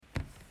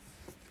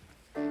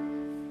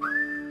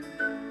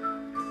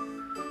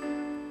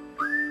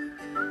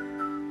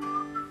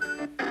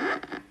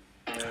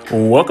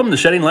Welcome to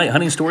Shedding Light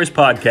Hunting Stories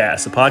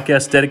Podcast, a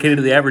podcast dedicated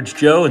to the average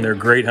Joe and their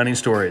great hunting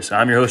stories.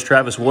 I'm your host,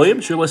 Travis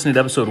Williams. You're listening to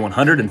episode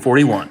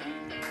 141.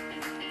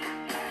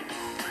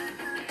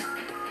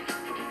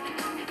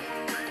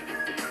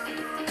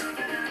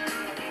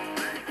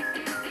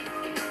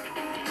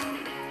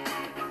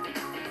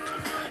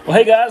 Well,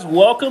 hey guys,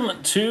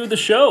 welcome to the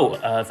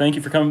show. Thank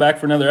you for coming back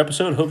for another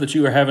episode. Hope that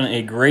you are having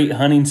a great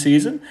hunting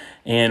season.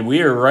 And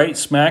we are right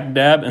smack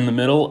dab in the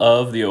middle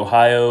of the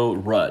Ohio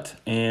rut.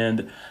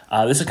 And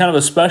this is kind of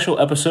a special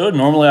episode.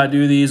 Normally I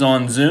do these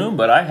on Zoom,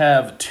 but I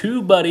have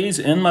two buddies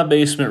in my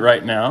basement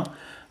right now.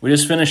 We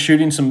just finished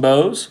shooting some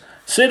bows.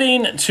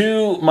 Sitting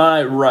to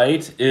my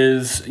right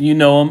is, you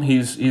know him,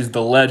 he's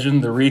the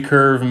legend, the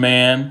recurve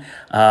man,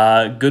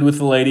 good with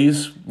the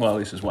ladies. Well, at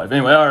least his wife.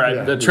 Anyway, all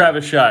right,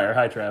 Travis Shire.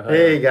 Hi, Trav.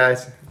 Hey,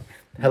 guys.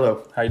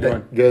 Hello. How you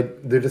doing?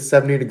 Good. They're just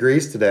 70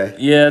 degrees today.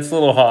 Yeah, it's a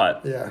little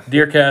hot. Yeah.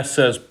 Deercast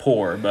says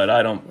poor, but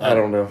I don't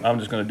know. I'm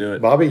just going to do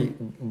it. Bobby,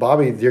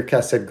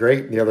 Deercast said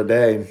great the other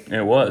day.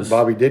 It was.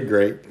 Bobby did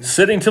great.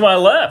 Sitting to my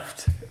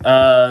left,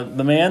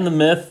 the man, the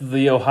myth,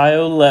 the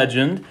Ohio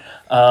legend,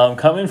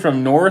 coming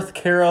from North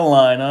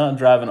Carolina,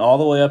 driving all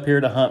the way up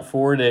here to hunt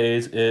 4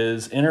 days,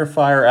 is Inner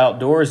Fire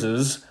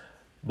Outdoors'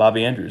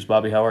 Bobby Andrews.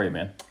 Bobby, how are you,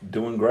 man?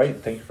 Doing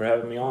great. Thank you for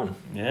having me on.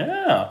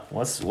 Yeah.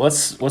 What's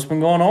been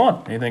going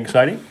on? Anything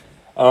exciting?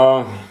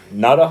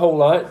 Not a whole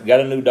lot. Got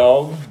a new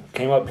dog.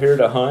 Came up here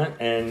to hunt,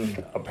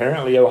 and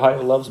apparently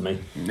Ohio loves me.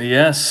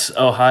 Yes,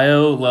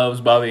 Ohio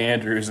loves Bobby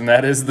Andrews, and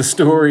that is the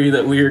story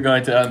that we are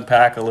going to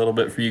unpack a little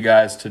bit for you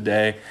guys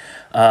today.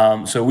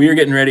 So we are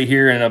getting ready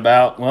here in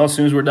about, as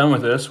soon as we're done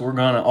with this, we're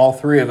going to, all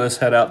three of us,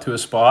 head out to a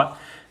spot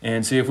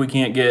and see if we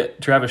can't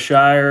get Travis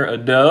Shire a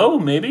doe,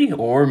 maybe,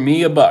 or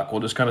me a buck.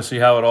 We'll just kind of see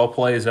how it all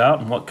plays out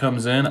and what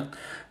comes in.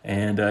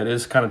 And it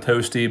is kind of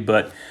toasty,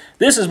 but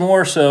this is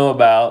more so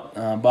about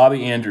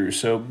Bobby Andrews.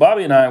 So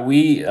Bobby and I,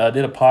 we did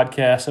a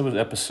podcast. That was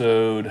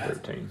episode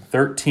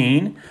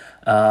 13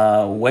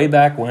 way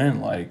back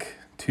when, like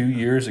 2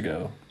 years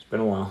ago. It's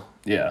been a while.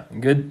 Yeah,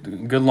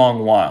 good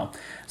long while.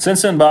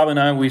 Since then, Bob and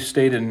I, we've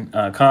stayed in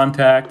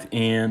contact,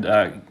 and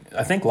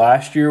I think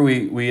last year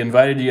we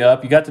invited you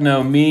up. You got to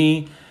know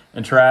me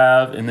and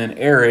Trav, and then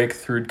Eric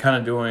through kind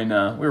of doing,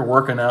 we were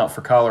working out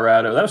for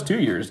Colorado. That was 2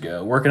 years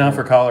ago. Working out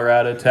for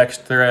Colorado,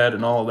 text thread,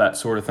 and all of that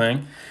sort of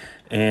thing.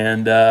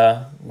 And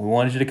we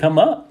wanted you to come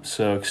up,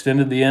 so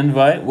extended the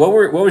invite. What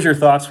was your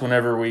thoughts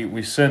whenever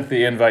we sent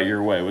the invite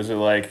your way? Was it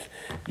like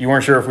you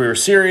weren't sure if we were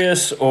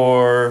serious,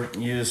 or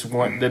you just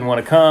didn't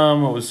want to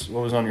come? What was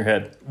on your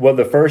head? Well,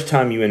 the first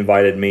time you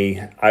invited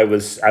me, I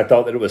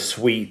thought that it was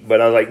sweet,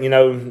 but I was like,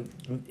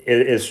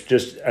 it's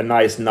just a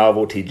nice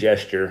novelty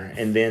gesture.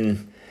 And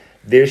then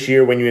this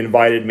year when you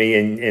invited me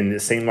and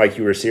it seemed like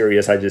you were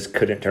serious, I just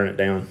couldn't turn it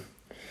down.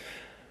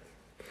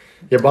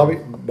 Yeah,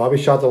 Bobby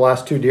shot the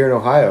last 2 deer in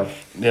Ohio.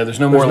 Yeah, there's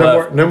no more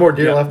left. No more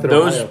deer left in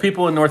Ohio. Those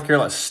people in North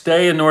Carolina,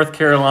 stay in North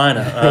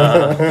Carolina.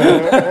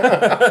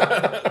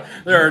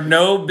 There are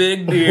no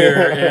big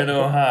deer in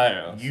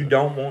Ohio. You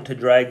don't want to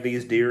drag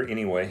these deer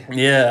anyway.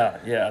 Yeah,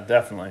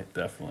 definitely.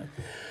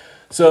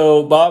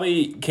 So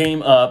Bobby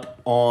came up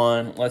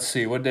on, let's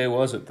see, what day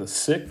was it? The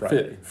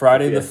 6th?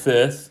 Friday the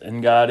 5th,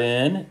 and got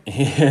in.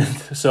 And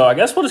so I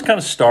guess we'll just kind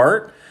of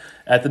start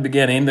at the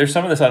beginning. There's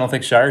some of this I don't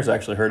think Shire's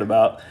actually heard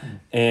about,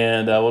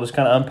 and we'll just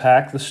kind of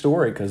unpack the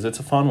story because it's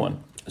a fun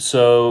one.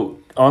 So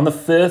on the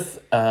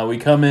 5th, we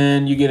come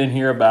in, you get in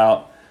here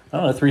about,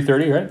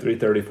 3:30, right?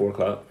 3:30, 4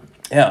 o'clock.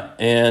 Yeah,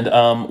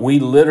 and we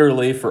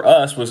literally, for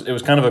us, it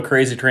was kind of a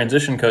crazy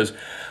transition because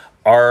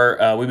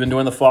we've been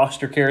doing the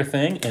foster care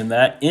thing, and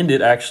that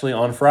ended actually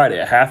on Friday.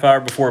 A half hour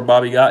before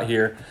Bobby got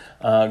here,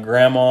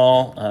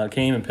 Grandma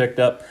came and picked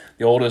up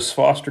the oldest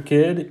foster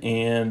kid,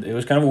 and it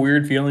was kind of a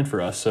weird feeling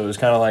for us. So it was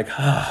kind of like,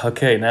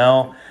 okay,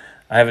 now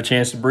I have a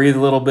chance to breathe a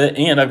little bit,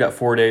 and I've got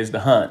 4 days to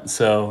hunt.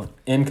 So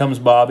in comes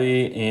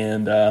Bobby,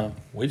 and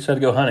we just had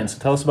to go hunting. So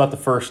tell us about the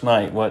first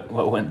night. What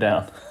went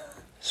down?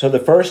 So the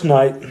first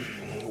night,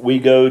 we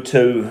go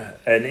to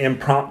an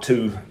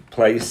impromptu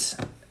place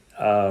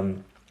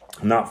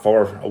not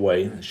far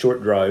away, a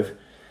short drive,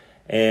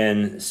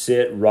 and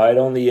sit right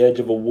on the edge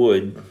of a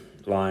wood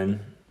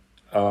line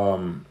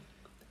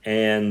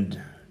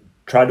and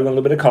try doing a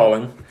little bit of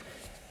calling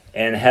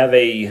and have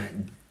a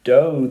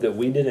doe that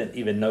we didn't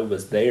even know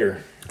was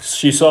there.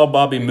 She saw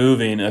Bobby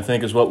moving, I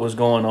think is what was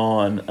going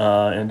on,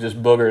 and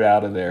just boogered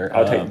out of there.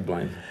 I'll take the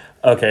blame.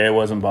 Okay, it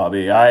wasn't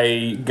Bobby.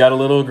 I got a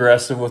little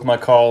aggressive with my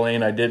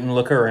calling. I didn't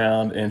look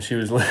around, and she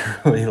was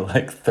literally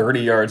like 30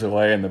 yards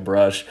away in the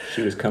brush.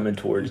 She was coming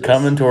toward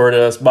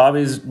us.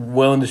 Bobby's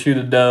willing to shoot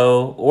a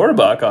doe or a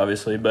buck,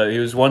 obviously, but he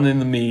was wanting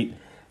the meat,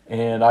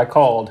 and I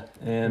called.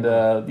 And,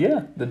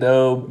 the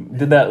doe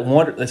did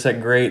that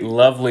great,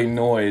 lovely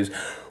noise.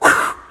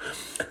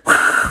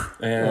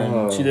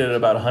 And she did it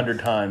about 100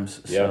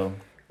 times. Yeah. So.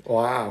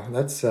 Wow,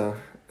 that's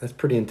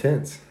pretty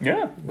intense.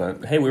 Yeah,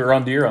 but hey, we were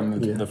on deer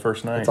on the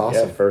first night. That's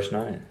awesome. Yeah, first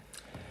night.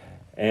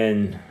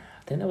 And I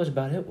think that was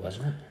about it,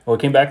 wasn't it? Well,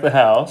 we came back to the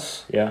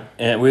house. Yeah.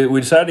 And we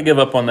decided to give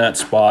up on that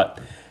spot.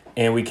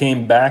 And we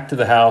came back to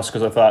the house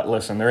because I thought,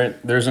 listen,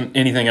 there isn't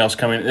anything else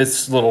coming.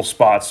 It's little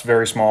spots,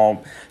 very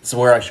small. It's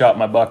where I shot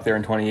my buck there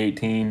in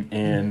 2018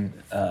 and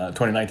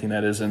 2019,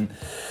 that is, and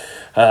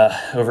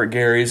over at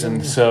Gary's.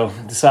 And so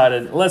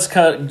decided, let's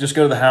just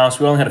go to the house.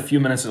 We only had a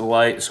few minutes of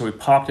light, so we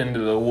popped into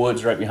the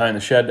woods right behind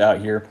the shed out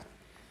here.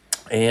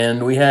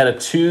 And we had a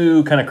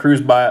 2 kind of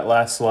cruise by at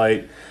last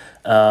light.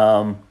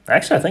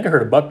 Actually, I think I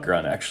heard a buck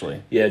grunt,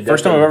 actually. Yeah,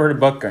 first time I've ever heard a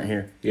buck grunt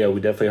here. Yeah,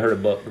 we definitely heard a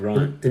buck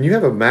grunt. And you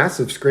have a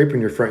massive scrape in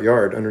your front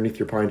yard underneath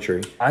your pine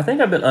tree. I think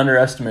I've been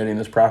underestimating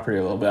this property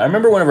a little bit. I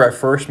remember whenever I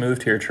first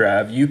moved here,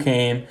 Trav, you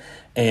came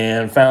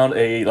and found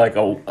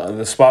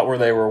the spot where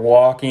they were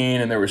walking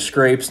and there were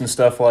scrapes and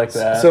stuff like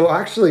that. So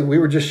actually, we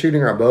were just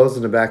shooting our bows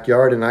in the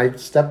backyard, and I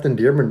stepped in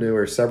deer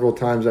manure several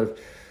times.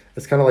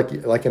 It's kind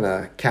of like in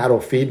a cattle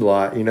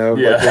feedlot, you know.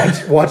 Yeah.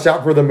 Like watch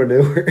out for the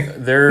manure.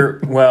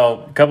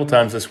 A couple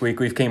times this week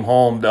we came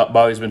home.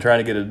 Bobby's been trying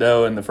to get a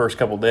doe in the first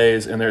couple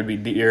days, and there'd be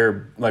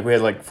deer. Like we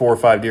had like 4 or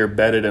 5 deer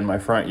bedded in my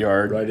front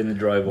yard. Right in the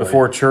driveway.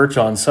 Before church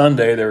on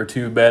Sunday, there were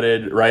 2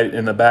 bedded right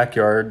in the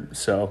backyard.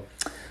 So,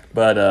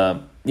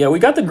 but yeah, we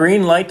got the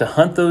green light to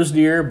hunt those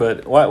deer.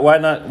 But why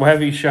not? Why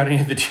have you shot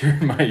any of the deer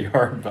in my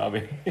yard,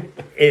 Bobby?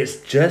 It's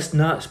just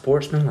not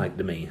sportsmanlike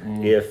to me.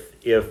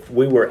 If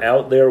we were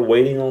out there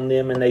waiting on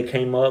them and they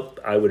came up,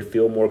 I would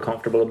feel more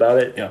comfortable about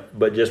it. Yeah.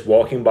 But just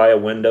walking by a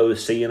window,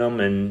 seeing them,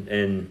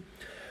 and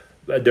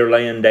they're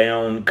laying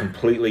down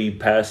completely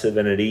passive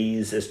and at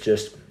ease, it's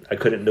just, I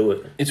couldn't do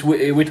it.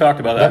 We talked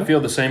about that. I feel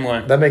the same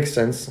way. That makes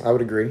sense. I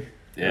would agree.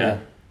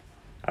 Yeah.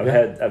 I've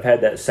had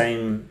that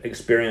same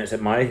experience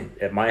at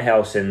my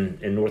house in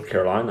North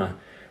Carolina,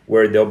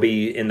 where they'll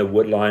be in the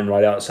wood line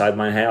right outside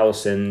my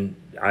house, and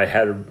I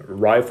had a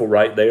rifle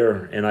right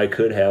there, and I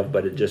could have,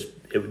 but it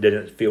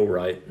didn't feel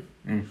right.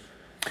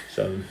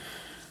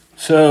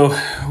 So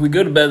we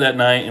go to bed that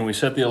night, and we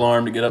set the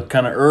alarm to get up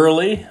kind of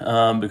early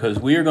because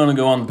we are going to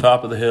go on the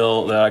top of the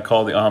hill that I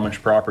call the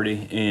Amish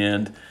property.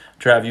 And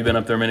Trav, you've been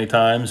up there many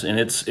times, and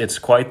it's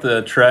quite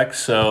the trek.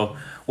 So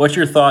what's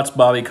your thoughts,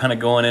 Bobby, kind of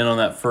going in on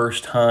that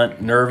first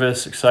hunt?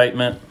 Nervous,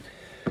 excitement?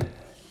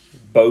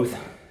 Both.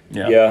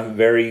 Yeah,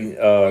 very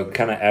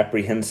kind of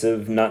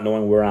apprehensive, not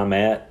knowing where I'm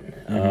at.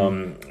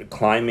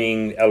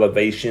 Climbing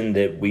elevation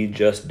that we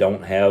just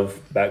don't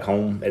have back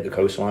home at the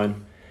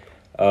coastline.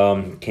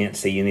 Can't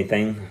see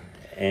anything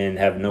and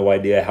have no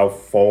idea how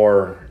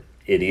far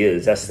it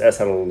is. That's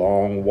a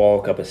long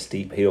walk up a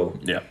steep hill.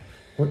 Yeah.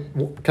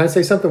 Can I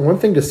say something? One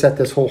thing to set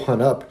this whole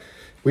hunt up,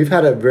 we've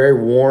had a very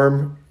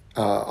warm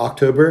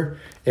October,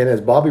 and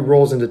as Bobby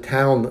rolls into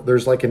town,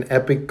 there's like an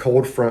epic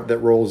cold front that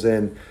rolls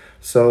in.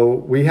 So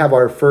we have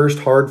our first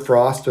hard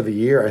frost of the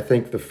year, I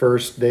think the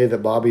first day that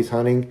Bobby's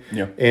hunting.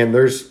 Yeah. And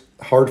there's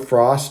hard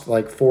frost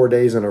like 4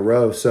 days in a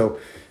row. So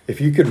if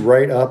you could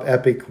write up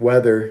epic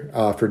weather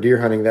for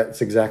deer hunting,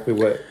 that's exactly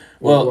what it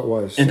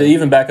was. And to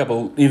even back up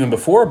even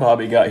before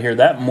Bobby got here,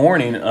 that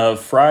morning of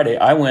Friday,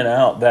 I went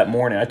out that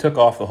morning. I took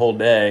off the whole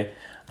day.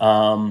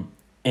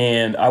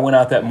 And I went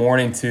out that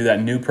morning to that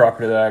new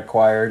property that I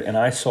acquired, and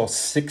I saw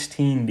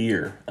 16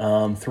 deer.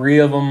 4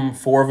 of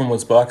them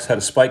was bucks, had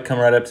a spike come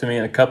right up to me,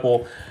 and a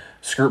couple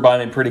skirt by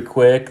me pretty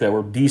quick that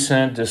were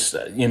decent. Just,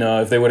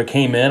 if they would have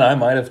came in, I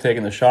might have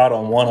taken the shot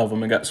on one of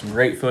them and got some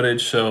great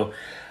footage. So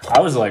I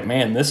was like,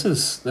 man,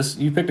 this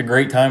you picked a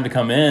great time to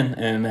come in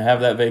and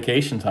have that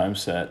vacation time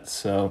set.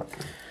 So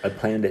I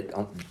planned it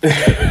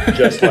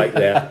just like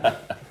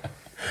that.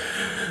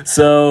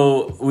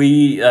 So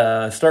we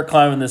start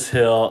climbing this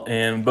hill,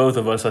 and both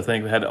of us, I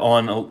think,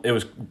 it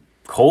was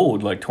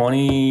cold, like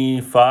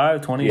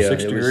 25,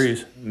 26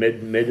 degrees.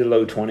 Mid to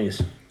low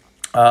 20s.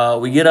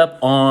 We get up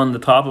on the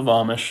top of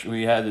Amish.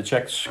 We had to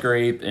check the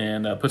scrape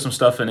and put some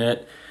stuff in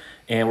it,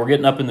 and we're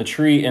getting up in the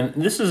tree. And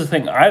this is the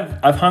thing.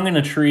 I've hung in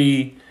a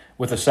tree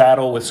with a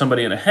saddle with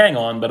somebody in a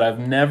hang-on, but I've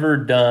never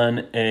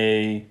done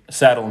a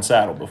saddle and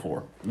saddle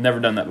before. Never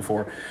done that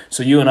before.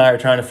 So you and I are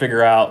trying to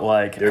figure out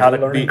There's how a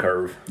to learning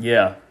curve.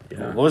 Yeah.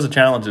 What was the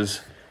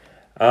challenges?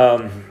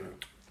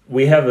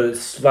 We have a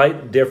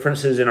slight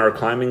differences in our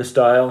climbing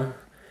style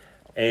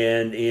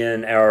and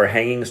in our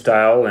hanging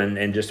style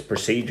and just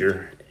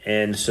procedure.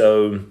 And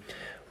so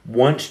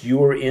once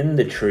you're in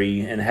the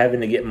tree and having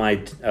to get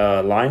my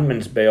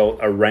lineman's belt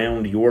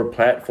around your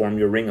platform,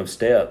 your ring of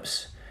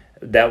steps,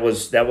 that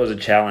was a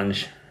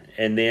challenge.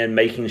 And then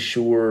making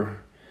sure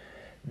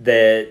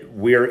that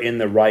we're in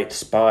the right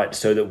spot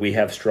so that we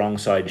have strong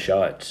side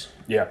shots.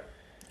 Yeah.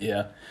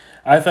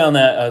 I found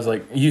that, I was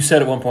like, you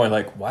said at one point,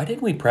 like, why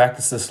didn't we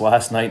practice this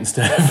last night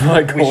instead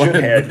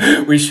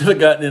of we should have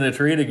gotten in a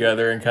tree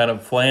together and kind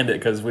of planned it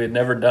because we had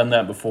never done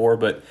that before.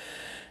 But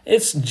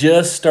it's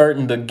just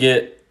starting to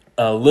get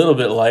a little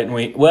bit light,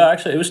 and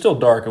actually it was still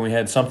dark, and we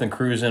had something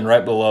cruise in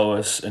right below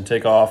us and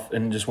take off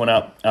and just went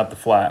out the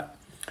flat.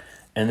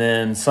 And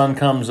then sun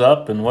comes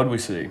up, and what do we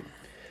see?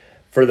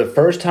 For the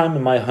first time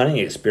in my hunting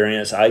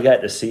experience, I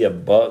got to see a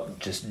buck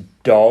just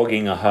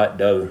dogging a hot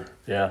doe.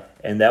 Yeah.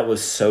 And that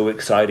was so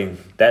exciting.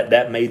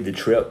 That made the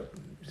trip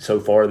so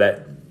far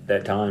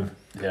that time.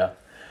 Yeah.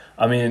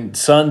 I mean,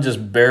 sun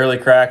just barely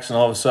cracks, and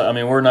all of a sudden, I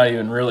mean, we're not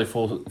even really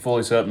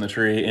fully set up in the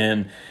tree,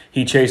 and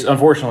he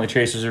unfortunately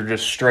chases her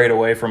just straight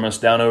away from us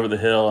down over the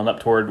hill and up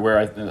toward where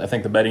I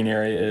think the bedding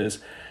area is,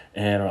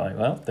 and we're like,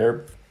 well,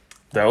 they're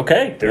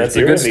okay. That's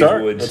a good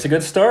start. That's a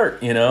good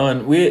start,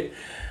 and we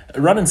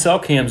running cell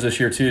cams this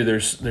year too.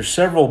 There's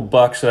several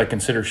bucks that I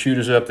consider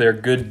shooters up there,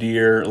 good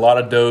deer, a lot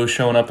of does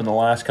showing up in the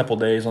last couple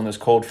of days on this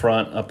cold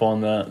front up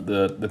on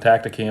the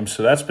Tactacam,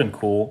 so that's been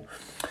cool.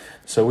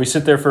 So we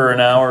sit there for an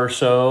hour or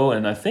so,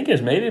 and I think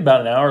it's maybe about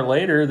an hour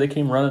later they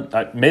came running.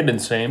 May have been the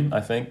same.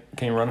 I think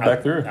came running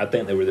back through. I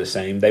think they were the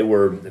same. They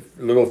were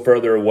a little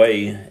further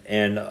away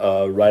and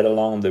right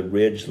along the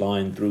ridge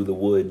line through the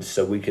woods,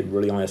 so we could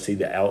really only see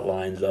the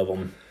outlines of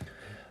them.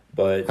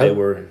 But they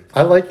were.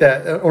 I like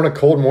that on a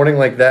cold morning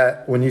like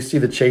that when you see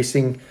the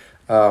chasing.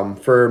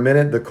 For a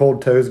minute, the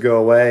cold toes go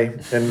away,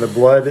 and the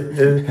blood.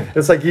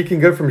 It's like you can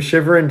go from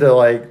shivering to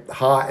like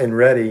hot and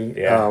ready.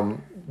 Yeah.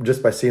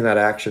 Just by seeing that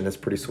action, it's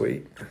pretty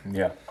sweet.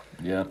 Yeah.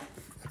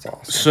 That's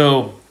awesome.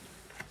 So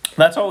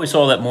that's all we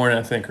saw that morning,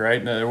 I think,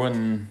 right? No, there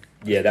wasn't.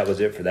 Yeah, that was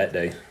it for that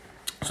day.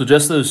 So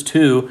just those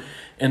two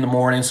in the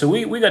morning. So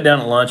we got down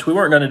at lunch. We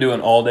weren't going to do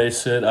an all-day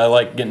sit. I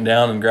like getting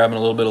down and grabbing a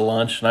little bit of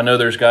lunch. And I know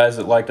there's guys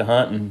that like to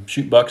hunt and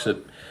shoot bucks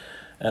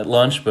at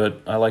lunch,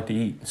 but I like to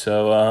eat.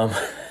 So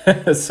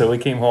so we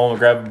came home and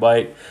grabbed a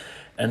bite.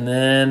 And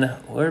then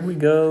where'd we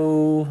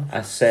go?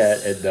 I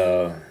sat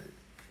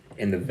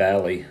in the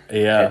valley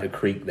at the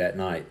creek that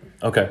night.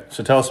 Okay,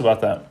 so tell us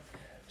about that.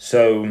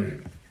 So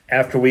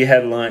after we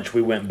had lunch,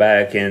 we went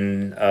back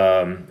and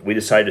we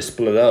decided to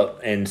split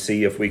up and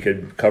see if we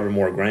could cover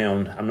more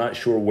ground. I'm not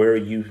sure where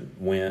you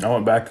went. I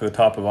went back to the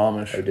top of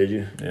Amish. Oh, did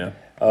you? Yeah.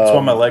 That's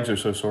why my legs are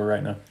so sore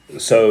right now.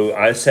 So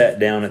I sat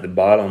down at the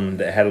bottom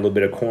that had a little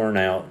bit of corn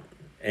out,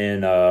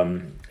 and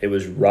it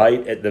was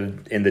right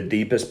in the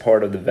deepest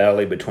part of the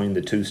valley between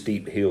the two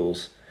steep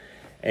hills.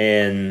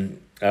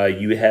 And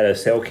you had a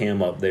cell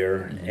cam up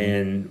there,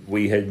 and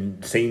we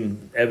had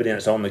seen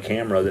evidence on the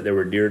camera that there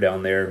were deer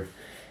down there.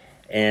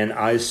 And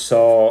I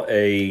saw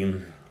a,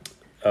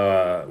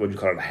 what do you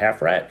call it, a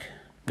half rack?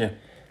 Yeah.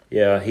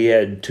 Yeah, he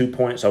had 2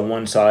 points on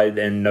one side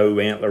and no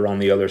antler on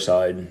the other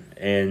side.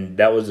 And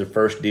that was the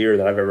first deer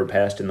that I've ever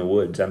passed in the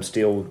woods. I'm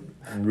still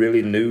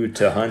really new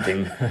to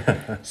hunting.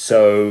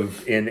 So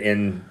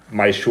in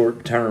my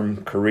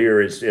short-term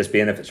career, it's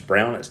been if it's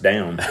brown, it's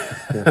down.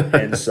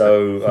 And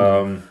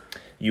so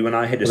you and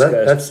I had discussed.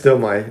 That's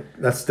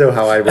still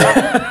how I roll.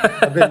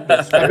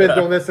 I've been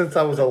doing this since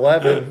I was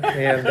 11,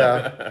 and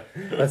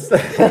that's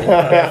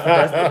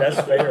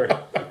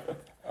fair.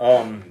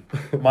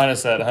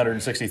 Minus that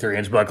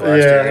 163-inch buck last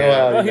year.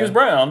 Well, he was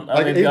brown.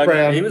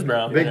 He was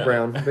brown. Big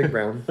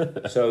brown.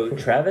 So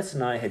Travis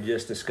and I had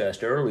just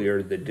discussed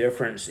earlier the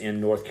difference in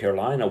North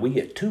Carolina. We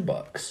get 2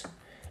 bucks,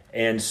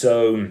 and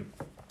so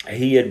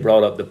he had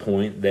brought up the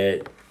point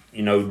that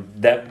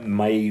that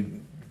may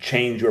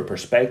change your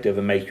perspective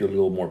and make you a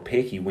little more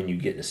picky when you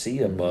get to see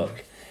a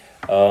buck.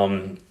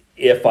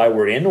 If I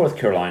were in North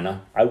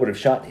Carolina, I would have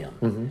shot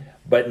him.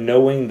 But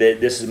knowing that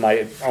this is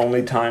my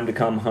only time to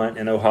come hunt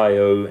in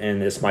Ohio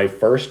and it's my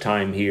first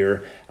time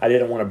here, I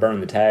didn't want to burn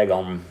the tag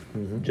on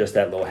just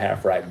that little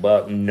half rack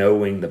buck,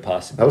 knowing the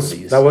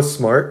possibilities. That was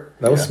smart.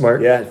 That was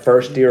smart. Yeah,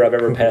 first deer I've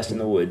ever passed in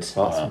the woods.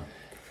 Awesome.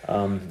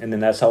 And then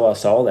that's how I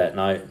saw that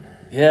night.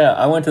 Yeah,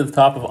 I went to the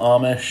top of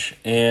Amish,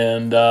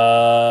 and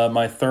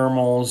my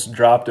thermals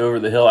dropped over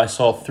the hill. I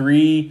saw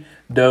 3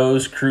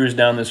 does cruise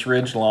down this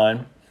ridge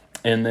line,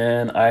 and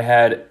then I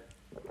had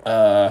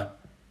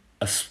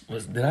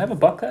did I have a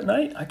buck that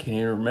night? I can't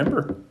even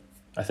remember.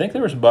 I think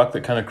there was a buck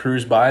that kind of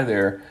cruised by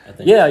there.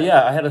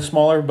 Yeah, I had a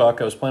smaller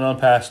buck. I was planning on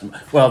passing.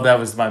 Well, that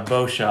was my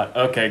bow shot.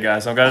 Okay,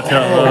 guys, I'm going to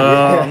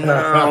tell.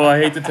 No, I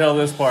hate to tell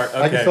this part.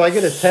 Okay. So I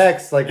get a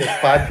text like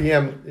at 5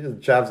 p.m.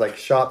 Job's like,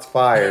 shots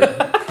fired.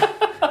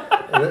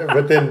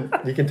 But then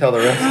you can tell the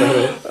rest of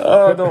it.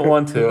 Oh, I don't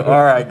want to.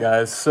 All right,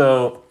 guys.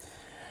 So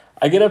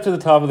I get up to the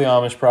top of the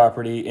Amish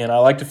property, and I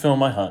like to film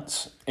my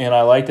hunts. And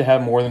I like to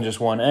have more than just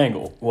one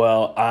angle.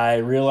 Well, I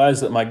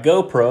realized that my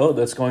GoPro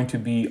that's going to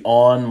be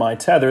on my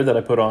tether that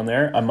I put on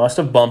there, I must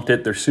have bumped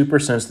it. They're super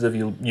sensitive.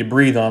 You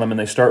breathe on them, and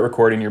they start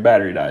recording, your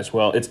battery dies.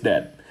 Well, it's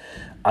dead.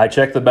 I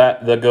checked the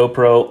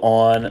GoPro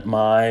on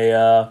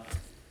my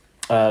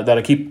that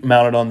I keep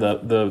mounted on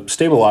the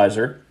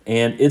stabilizer,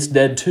 and it's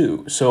dead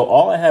too. So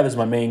all I have is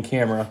my main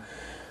camera.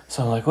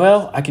 So I'm like,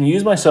 well, I can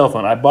use my cell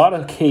phone. I bought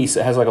a case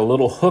that has like a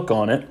little hook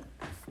on it,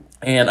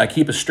 and I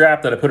keep a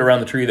strap that I put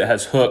around the tree that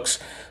has hooks.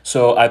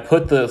 So I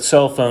put the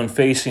cell phone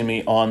facing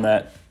me on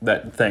that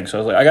thing. So I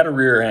was like, I got a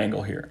rear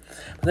angle here.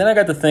 But then I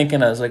got to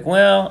thinking, I was like,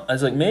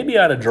 maybe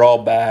I ought to draw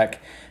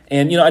back.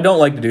 And, I don't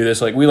like to do this.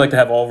 Like, we like to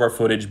have all of our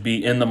footage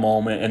be in the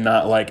moment and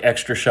not like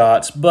extra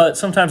shots. But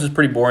sometimes it's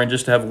pretty boring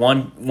just to have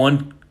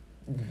one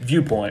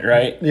viewpoint,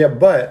 right? Yeah,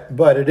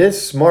 but it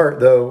is smart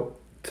though.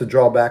 to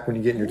draw back when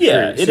you get in your tree.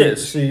 Yeah, it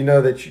is. So you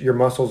know that your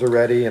muscles are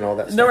ready and all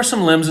that There stuff. were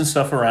some limbs and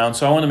stuff around,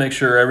 so I wanted to make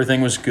sure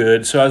everything was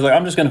good. So I was like,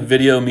 I'm just going to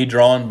video me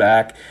drawing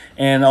back,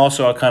 and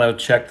also I'll kind of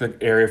check the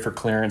area for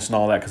clearance and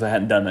all that because I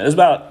hadn't done that. It was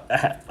about,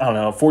 I don't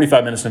know,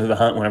 45 minutes into the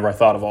hunt whenever I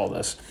thought of all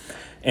this.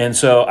 And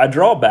so I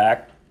draw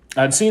back.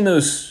 I'd seen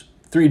those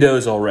 3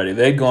 does already.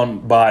 They'd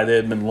gone by. They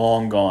had been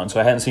long gone, so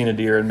I hadn't seen a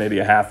deer in maybe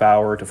a half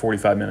hour to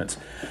 45 minutes.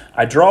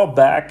 I draw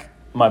back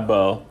my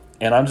bow,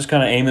 and I'm just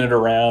kind of aiming it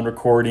around,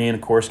 recording,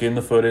 of course, getting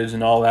the footage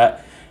and all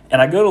that.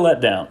 And I go to let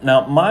down.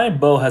 Now, my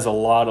bow has a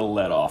lot of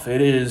let off.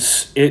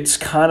 It's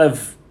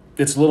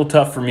a little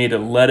tough for me to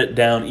let it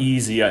down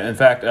easy. In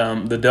fact,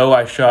 the doe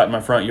I shot in my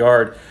front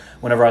yard,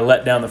 whenever I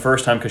let down the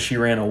first time because she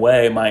ran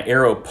away, my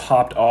arrow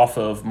popped off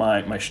of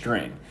my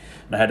string.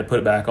 And I had to put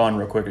it back on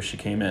real quick as she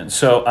came in.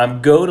 So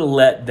I'm go to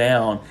let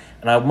down,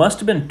 and I must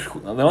have been,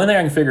 the only thing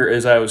I can figure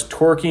is I was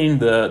torquing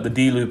the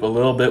D-loop a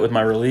little bit with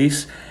my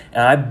release,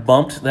 and I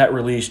bumped that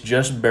release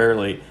just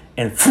barely,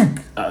 and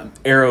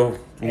arrow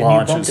launches. And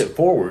you bumped it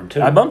forward,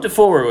 too. I bumped it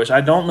forward, which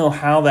I don't know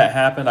how that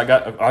happened.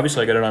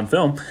 Obviously I got it on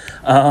film,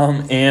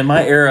 and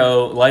my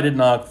arrow lighted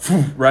knocked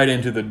right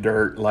into the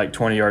dirt like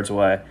 20 yards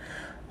away.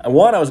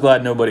 One, I was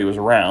glad nobody was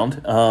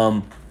around,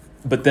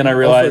 but then I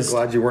realized...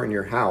 Also glad you weren't in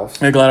your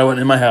house. I'm glad I wasn't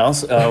in my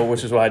house,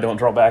 which is why I don't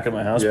draw back in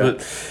my house.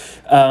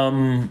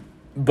 Yeah.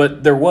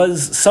 But there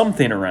was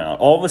something around.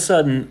 All of a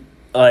sudden,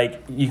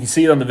 like you can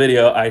see it on the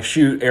video, I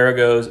shoot, arrow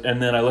goes,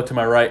 and then I look to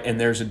my right, and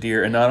there's a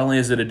deer. And not only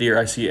is it a deer,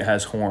 I see it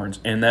has horns.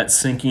 And that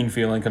sinking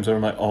feeling comes over.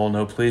 I'm like, oh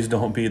no, please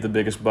don't be the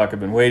biggest buck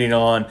I've been waiting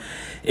on.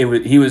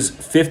 He was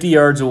 50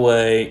 yards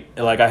away.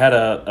 Like I had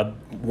a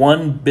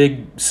one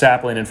big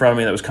sapling in front of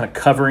me that was kind of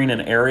covering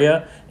an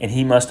area, and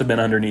he must have been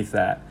underneath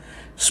that.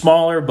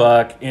 Smaller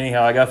buck.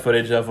 Anyhow, I got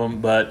footage of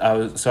him, but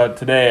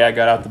today I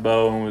got out the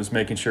bow and was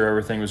making sure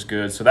everything was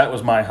good. So that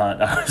was my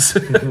hunt.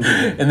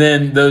 And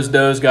then those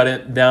does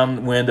got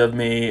downwind of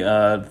me.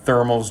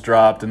 Thermals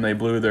dropped and they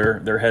blew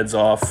their heads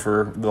off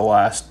for the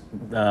last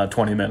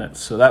 20 minutes.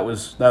 So that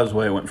was the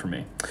way it went for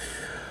me.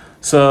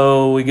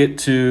 So we get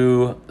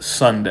to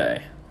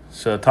Sunday.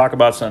 So talk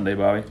about Sunday,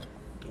 Bobby.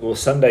 Well,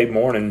 Sunday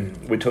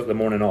morning, we took the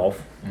morning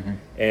off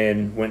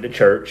and went to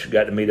church.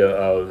 Got to meet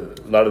a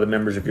lot of the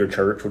members of your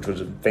church, which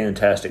was a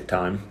fantastic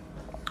time.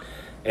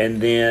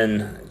 And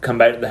then come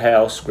back to the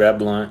house,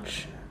 grab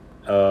lunch,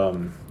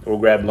 or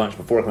grab lunch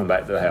before coming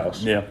back to the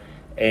house. Yeah.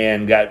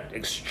 And got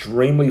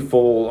extremely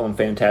full on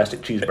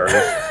fantastic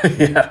cheeseburgers.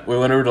 Yeah, we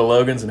went over to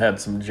Logan's and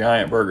had some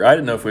giant burger. I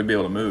didn't know if we'd be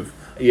able to move.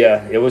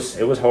 Yeah, it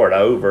was hard.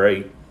 I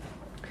overate.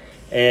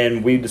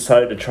 And we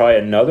decided to try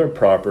another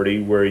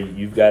property where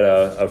you've got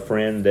a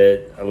friend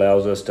that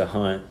allows us to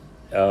hunt.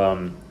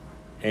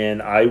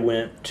 And I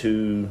went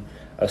to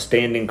a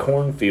standing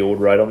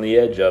cornfield right on the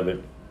edge of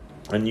it.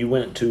 And you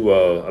went to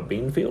a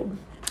bean field?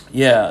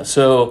 Yeah,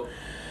 so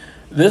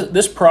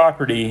this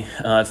property,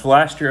 it's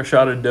last year I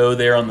shot a doe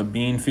there on the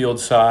bean field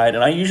side.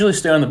 And I usually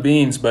stay on the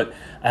beans, but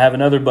I have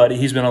another buddy,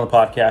 he's been on the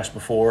podcast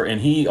before,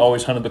 and he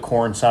always hunted the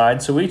corn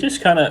side. So we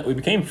just we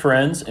became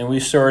friends, and we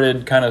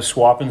started kind of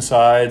swapping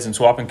sides and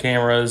swapping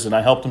cameras, and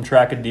I helped him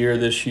track a deer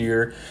this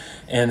year.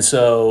 And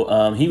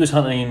so he was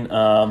hunting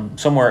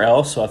somewhere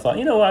else, so I thought,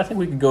 I think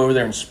we could go over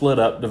there and split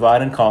up,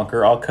 divide and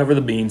conquer. I'll cover the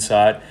bean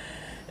side.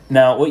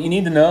 Now, what you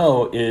need to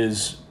know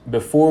is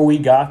before we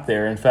got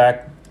there, in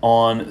fact,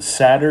 on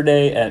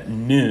Saturday at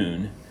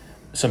noon,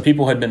 some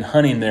people had been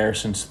hunting there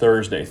since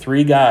Thursday.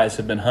 3 guys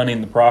had been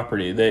hunting the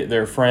property.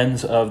 They're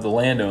friends of the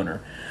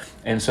landowner.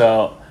 And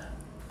so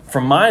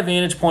from my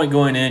vantage point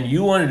going in,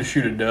 you wanted to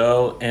shoot a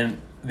doe, and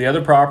the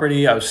other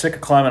property, I was sick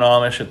of climbing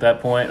Amish at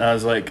that point, and I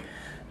was like,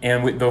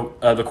 and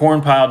the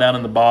corn pile down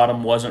in the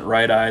bottom wasn't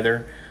right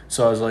either.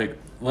 So I was like,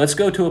 let's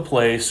go to a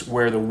place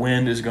where the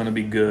wind is going to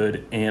be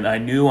good. And I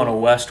knew on a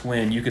west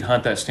wind you could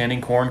hunt that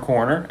standing corn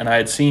corner, and I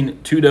had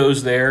seen 2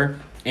 does there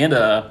and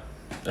a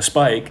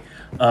spike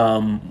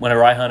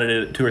whenever I hunted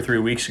it 2 or 3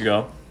 weeks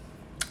ago.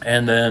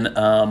 And then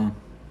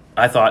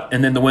I thought,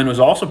 and then the wind was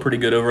also pretty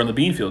good over on the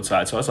beanfield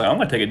side. So I was like, I'm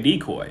going to take a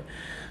decoy.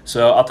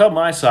 So I'll tell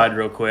my side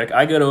real quick.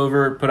 I got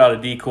over, put out a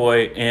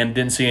decoy, and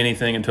didn't see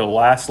anything until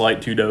last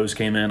light 2 does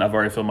came in. I've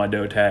already filled my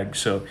doe tag.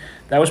 So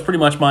that was pretty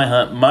much my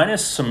hunt,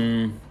 minus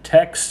some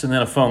texts and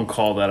then a phone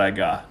call that I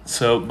got.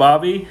 So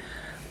Bobby,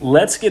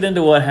 let's get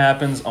into what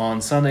happens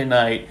on Sunday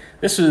night.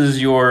 This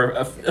is your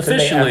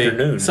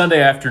officially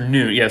Sunday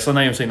afternoon. Yes, I'm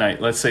not even saying night.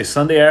 Let's say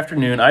Sunday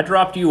afternoon. I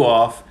dropped you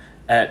off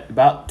at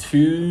about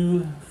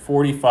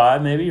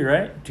 2:45, maybe,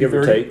 right? Give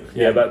or take.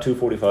 Yeah, about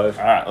 2:45.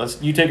 All right,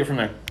 you take it from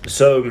there.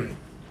 So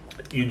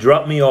you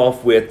dropped me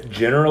off with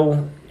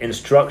general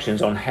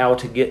instructions on how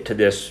to get to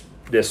this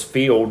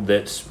field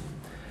that's,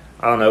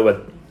 I don't know,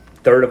 a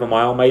third of a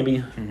mile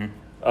maybe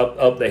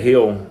up the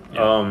hill.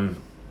 Yeah.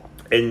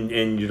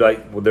 And you're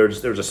like, well,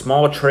 there's a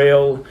small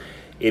trail.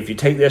 If you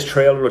take this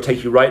trail, it'll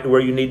take you right to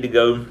where you need to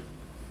go.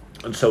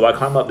 And so I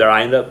climb up there.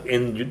 I end up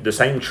in the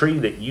same tree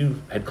that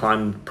you had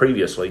climbed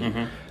previously.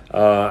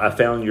 I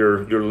found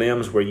your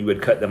limbs where you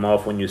would cut them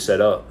off when you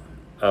set up.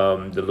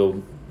 The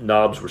little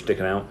knobs were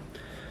sticking out.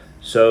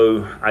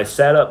 So I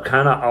sat up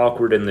kind of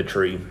awkward in the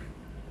tree.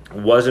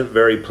 Wasn't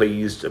very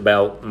pleased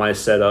about my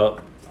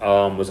setup.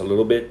 Was a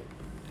little bit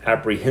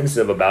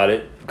apprehensive about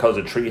it because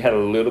the tree had a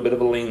little bit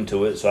of a lean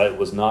to it, so it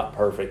was not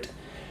perfect.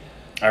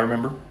 I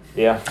remember.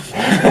 Yeah.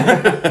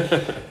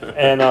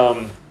 And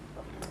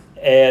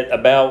at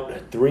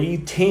about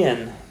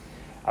 3:10,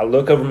 I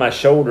look over my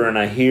shoulder and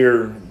I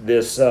hear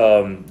this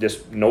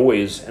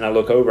noise, and I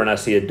look over and I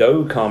see a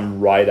doe come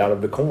right out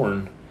of the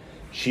corn.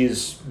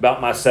 She's about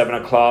my 7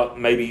 o'clock,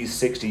 maybe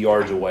 60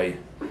 yards away.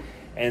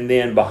 And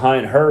then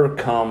behind her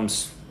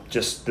comes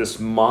just this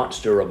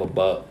monster of a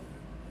buck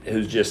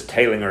who's just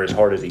tailing her as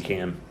hard as he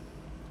can.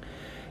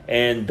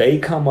 And they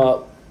come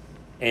up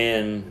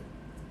and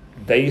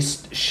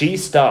she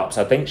stops.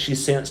 I think she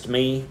sensed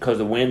me because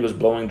the wind was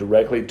blowing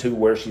directly to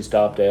where she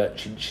stopped at.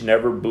 She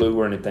never blew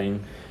or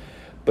anything,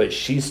 but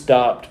she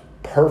stopped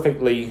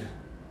perfectly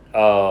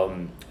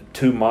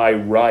to my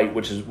right,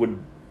 which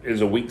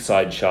is a weak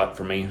side shot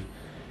for me.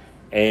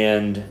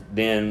 And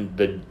then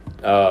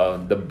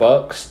the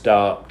buck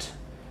stopped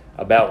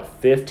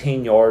about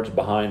 15 yards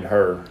behind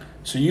her.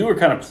 So you were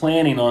kind of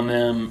planning on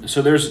them.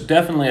 So there's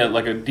definitely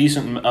a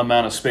decent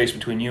amount of space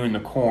between you and the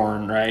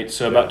corn, right?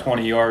 So about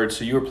 20 yards.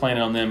 So you were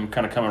planning on them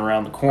kind of coming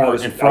around the corn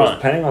in front. I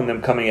was planning on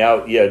them coming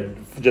out,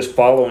 just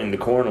following the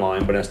corn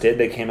line. But instead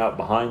they came out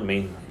behind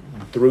me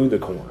through the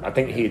corn. I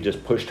think he had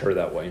just pushed her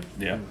that way.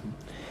 Yeah.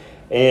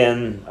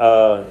 And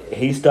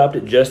he stopped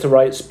at just the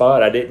right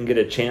spot. I didn't get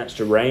a chance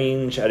to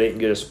range. I didn't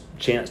get a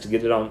chance to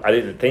get it on. I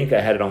didn't think I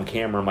had it on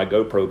camera. My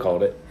GoPro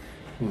caught it.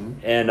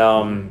 Mm-hmm.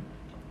 And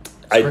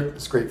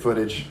it's great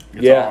footage. It's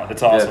awesome. Yeah,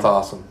 it's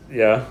awesome.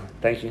 Yeah,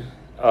 thank you.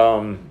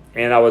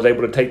 And I was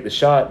able to take the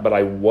shot, but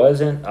I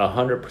wasn't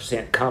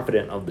 100%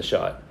 confident of the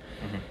shot.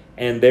 Mm-hmm.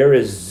 And there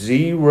is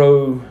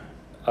zero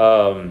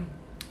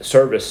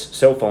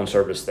cell phone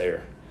service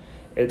there,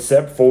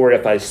 except for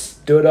if I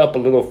stood up a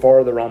little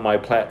farther on my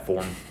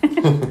platform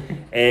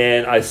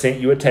and I sent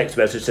you a text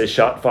message that says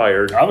shot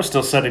fired. I was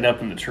still setting up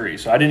in the tree,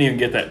 so I didn't even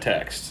get that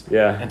text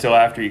until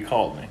after you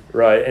called me.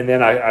 Right, and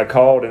then I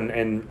called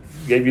and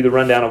gave you the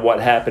rundown of what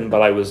happened,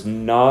 but I was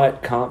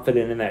not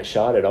confident in that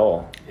shot at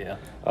all. Yeah.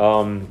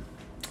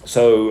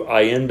 So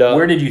I end up...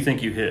 Where did you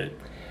think you hit?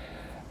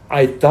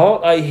 I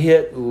thought I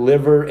hit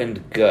liver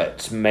and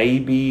guts,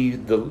 maybe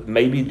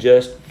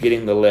just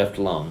getting the left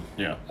lung.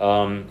 Yeah.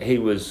 He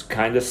was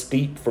kind of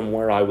steep from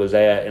where I was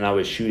at, and I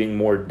was shooting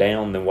more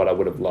down than what I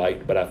would have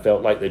liked, but I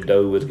felt like the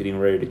doe was getting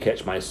ready to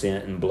catch my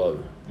scent and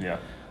blow. Yeah.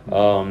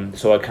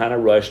 So I kind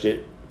of rushed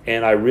it,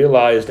 and I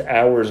realized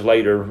hours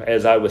later,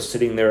 as I was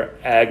sitting there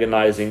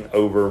agonizing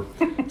over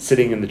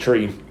sitting in the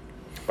tree,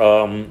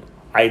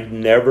 I'd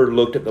never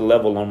looked at the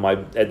bubble on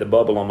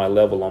my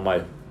level on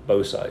my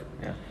bow sight.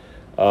 Yeah.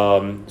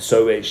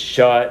 So it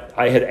shot.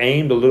 I had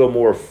aimed a little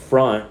more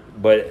front,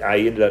 but I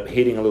ended up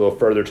hitting a little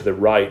further to the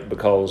right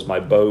because my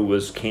bow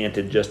was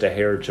canted just a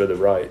hair to the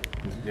right.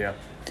 Yeah.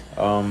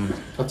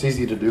 That's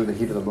easy to do in the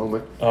heat of the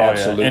moment. Oh,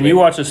 absolutely. Yeah. And you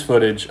watch this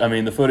footage.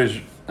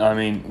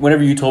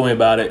 Whenever you told me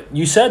about it,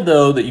 you said,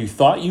 though, that you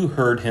thought you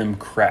heard him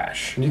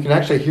crash. And you can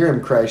actually hear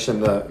him crash in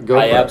the GoPro.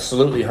 I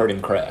absolutely heard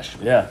him crash.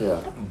 Yeah.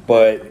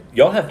 But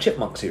y'all have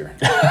chipmunks here.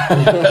 We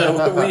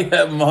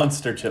have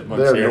monster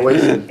chipmunks They're here.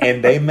 noisy.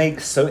 And they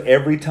make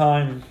every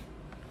time.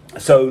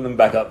 So let me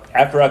back up.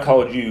 After I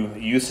called you,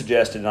 you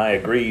suggested, and I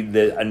agreed,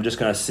 that I'm just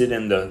going to sit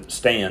in the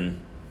stand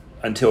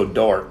until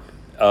dark,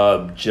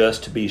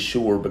 just to be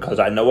sure, because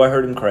I know I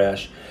heard him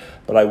crash,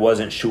 but I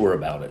wasn't sure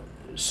about it.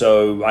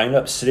 So I ended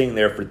up sitting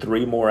there for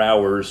 3 more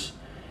hours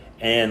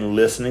and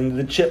listening to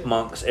the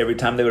chipmunks. Every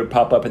time they would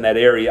pop up in that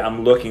area,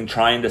 I'm looking,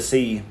 trying to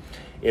see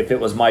if it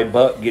was my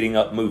buck getting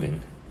up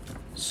moving.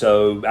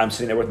 So I'm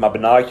sitting there with my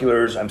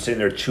binoculars. I'm sitting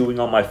there chewing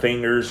on my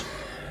fingers.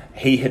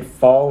 He had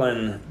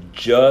fallen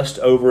just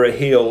over a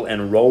hill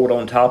and rolled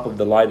on top of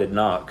the lighted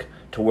knock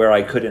to where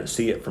I couldn't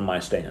see it from my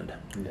stand.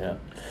 Yeah.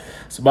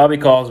 So Bobby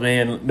calls me,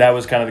 and that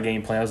was kind of the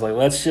game plan. I was like,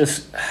 I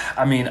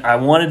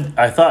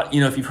thought,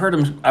 if you've heard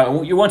him,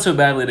 you want so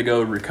badly to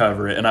go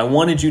recover it, and I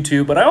wanted you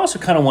to, but I also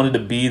kind of wanted to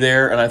be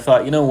there, and I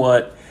thought, you know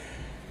what?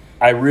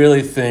 I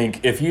really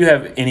think if you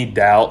have any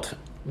doubt,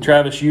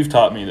 Travis, you've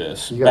taught me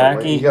this. You gotta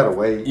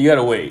wait. You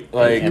gotta wait.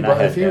 Like,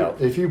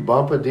 if you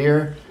bump a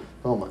deer,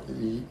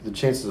 the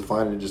chances of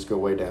finding it just go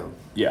way down.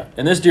 Yeah,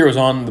 and this deer was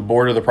on the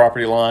border of the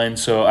property line,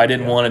 so I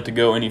didn't want it to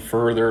go any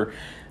further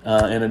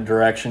in a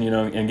direction,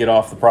 and get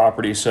off the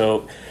property.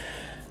 So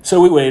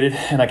we waited,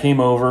 and I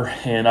came over,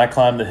 and I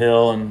climbed the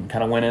hill and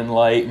kind of went in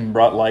light and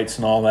brought lights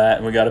and all that,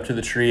 and we got up to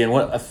the tree. And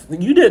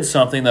you did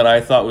something that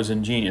I thought was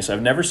ingenious.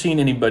 I've never seen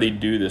anybody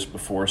do this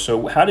before.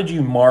 So how did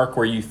you mark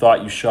where you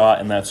thought you shot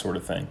and that sort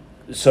of thing?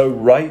 So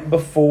right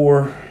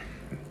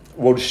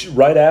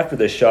after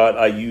the shot,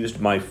 I used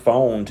my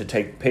phone to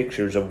take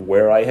pictures of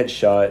where I had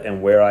shot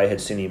and where I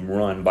had seen him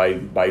run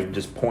by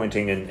just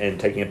pointing and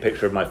taking a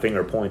picture of my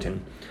finger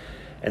pointing.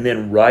 And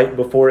then right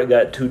before it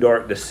got too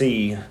dark to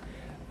see,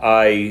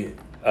 I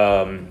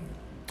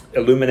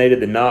illuminated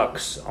the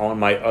nocks on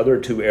my other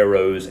 2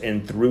 arrows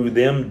and threw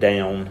them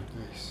down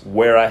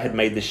where I had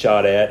made the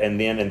shot at, and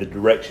then in the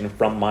direction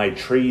from my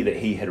tree that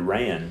he had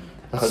ran.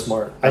 That's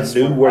smart. I That's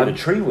knew smart. where the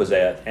tree was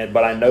at,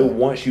 but I know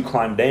once you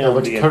climb down, It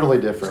looks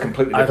totally different. It's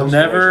completely I different.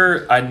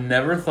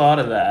 never thought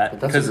of that.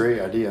 That's a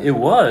great idea. It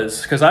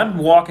was because I'm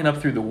walking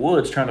up through the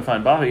woods trying to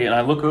find Bobby, and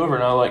I look over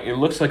and it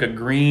looks like a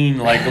green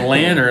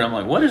lantern. I'm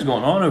like, what is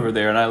going on over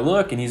there? And I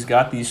look, and he's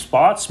got these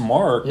spots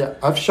marked. Yeah,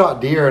 I've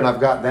shot deer and I've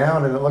got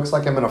down, and it looks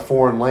like I'm in a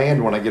foreign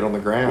land when I get on the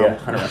ground. Yeah,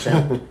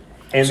 100%.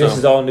 And this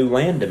is all new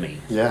land to me.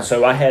 Yeah.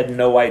 So I had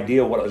no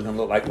idea what it was going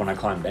to look like when I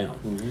climbed down.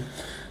 Mm-hmm.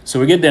 So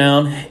we get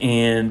down,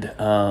 and we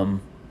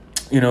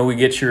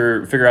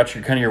figure out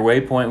your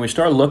waypoint. We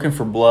start looking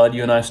for blood.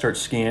 You and I start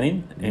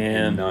scanning,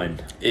 and None.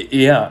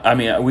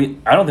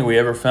 I don't think we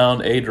ever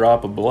found a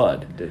drop of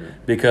blood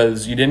Didn't.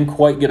 because you didn't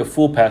quite get a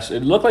full pass.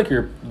 It looked like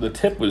the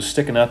tip was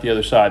sticking out the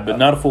other side, but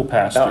not a full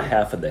pass About through.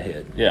 half of the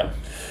head. Yeah.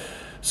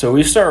 So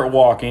we start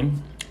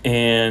walking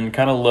and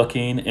kind of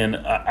looking, and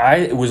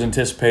I was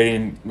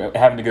anticipating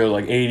having to go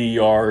like 80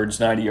 yards,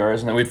 90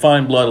 yards, and then we'd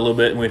find blood a little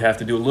bit, and we'd have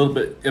to do a little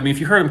bit. I mean, if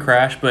you heard him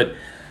crash, but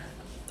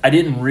I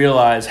didn't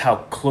realize how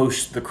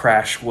close the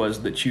crash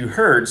was that you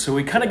heard. So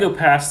we kind of go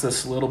past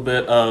this little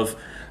bit of,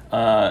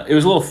 it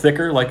was a little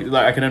thicker, like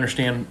I can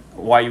understand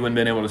why you wouldn't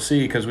have been able to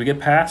see, because we get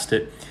past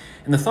it.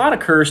 And the thought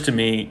occurs to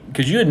me,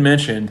 because you had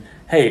mentioned,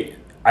 hey,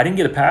 I didn't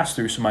get a pass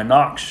through, so my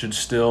Nox should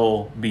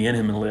still be in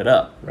him and lit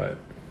up. Right.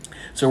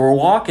 So we're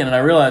walking, and I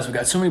realize we've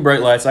got so many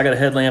bright lights. I got a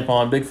headlamp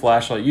on, big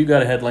flashlight. You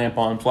got a headlamp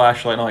on,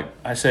 flashlight. And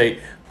I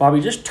say,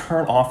 Bobby, just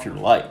turn off your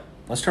light.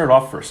 Let's turn it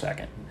off for a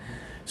second.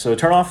 So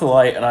turn off the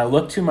light, and I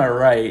look to my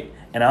right,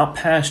 and out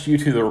past you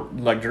to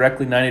the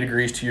directly 90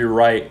 degrees to your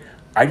right,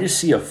 I just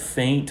see a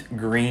faint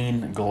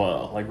green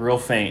glow, like real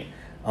faint.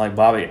 I'm like,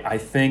 Bobby, I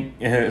think.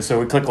 So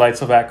we click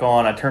lights back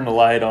on. I turn the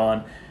light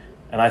on,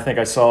 and I think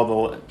I saw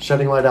the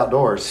Shedding light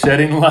outdoors.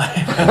 shedding light.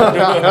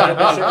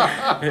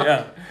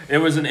 Yeah. It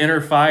was an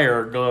inner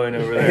fire glowing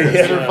over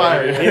there. Inner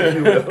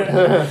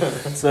fire.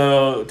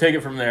 So take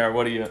it from there.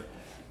 What do you?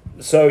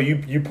 So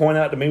you point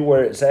out to me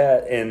where it's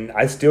at, and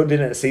I still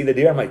didn't see the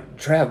deer. I'm like,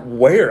 Trav,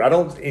 where? I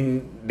don't.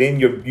 And then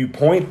you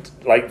point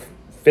like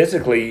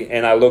physically,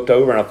 and I looked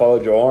over and I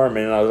followed your arm,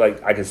 and I was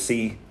like, I could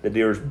see the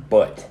deer's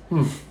butt,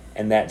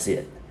 and that's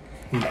it.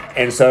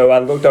 And so I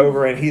looked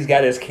over, and he's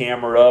got his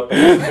camera up.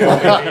 And he's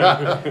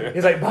filming.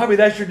 He's like, Bobby,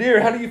 that's your deer.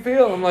 How do you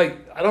feel? I'm like,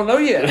 I don't know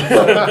yet.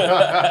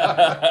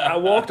 I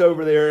walked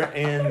over there,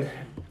 and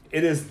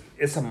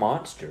it's a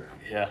monster.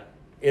 Yeah.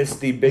 It's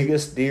the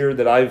biggest deer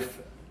that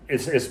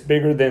It's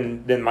bigger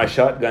than my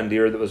shotgun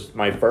deer that was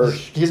my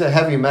first. He's a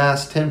heavy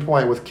mass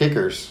 10-point with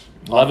kickers.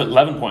 11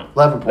 point.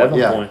 11 point, 11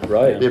 yeah. point,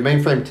 right. The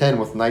mainframe 10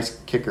 with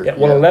nice kicker. Yeah,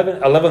 well, 11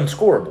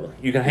 scoreable.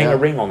 You can hang Yeah. a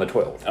ring on the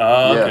 12.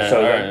 Oh, okay. Yeah.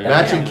 So, all right.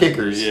 Matching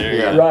kickers.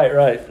 Yeah, Yeah.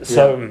 Right.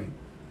 So,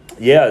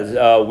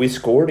 we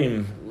scored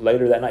him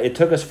later that night. It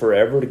took us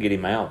forever to get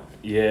him out.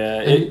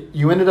 Yeah. And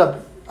you ended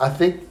up, I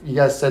think you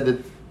guys said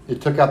that it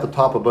took out the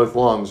top of both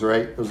lungs,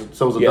 right? It was a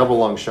Yeah. double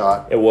lung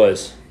shot. It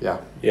was. Yeah.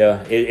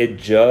 Yeah. It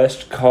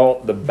just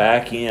caught the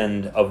back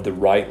end of the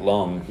right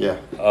lung. Yeah.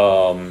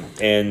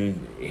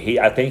 And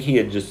I think he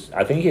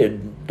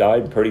had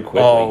died pretty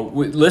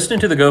quickly. Listening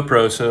to the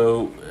GoPro,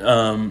 so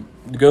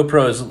the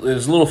GoPro is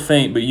a little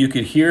faint, but you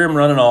could hear him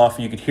running off,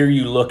 and you could hear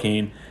you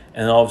looking,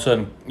 and all of a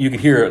sudden you could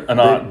hear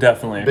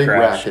definitely a big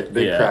crash. racket,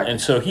 big yeah. crack. And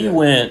so he Yeah.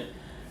 went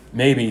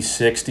maybe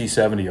 60,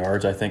 70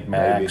 yards, I think,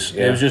 max.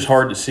 Maybe, yeah. It was just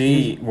hard to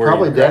see where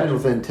Probably he- dead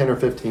within 10 or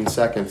 15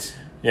 seconds.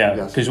 Yeah,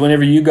 Yes. because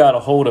whenever you got a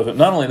hold of it,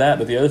 not only that,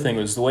 but the other thing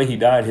was the way he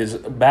died. His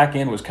back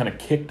end was kind of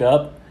kicked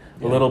up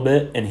a little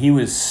bit, and he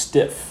was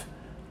stiff,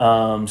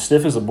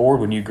 stiff as a board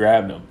when you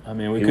grabbed him. I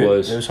mean, He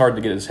was. It was hard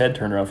to get his head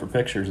turned around for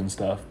pictures and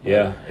stuff.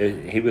 Yeah,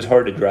 he was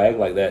hard to drag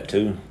like that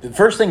too. The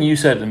first thing you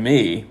said to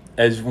me,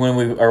 as when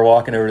we are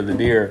walking over to the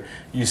deer,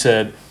 you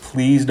said,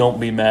 "Please don't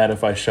be mad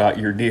if I shot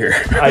your deer."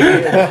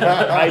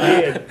 I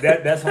did.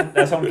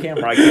 That's on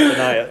camera. I can't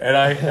deny it.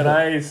 And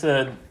I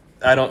said,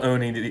 I don't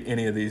own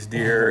any of these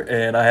deer,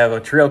 and I have a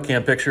trail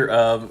cam picture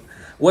of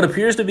what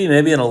appears to be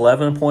maybe an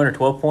 11 point or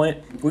 12 point.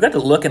 We got to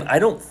look, and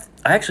I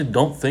actually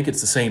don't think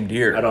it's the same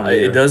deer. I don't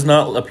It either. does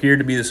not appear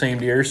to be the same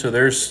deer. So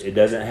there's It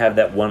doesn't have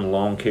that one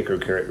long kicker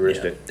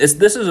characteristic.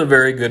 this is a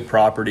very good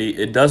property.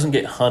 It doesn't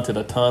get hunted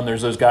a ton.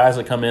 There's those guys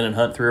that come in and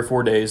hunt 3 or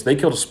 4 days. They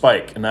killed a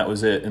spike, and that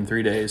was it in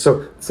 3 days.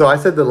 So I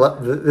said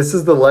this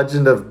is the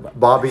legend of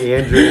Bobby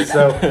Andrews.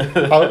 So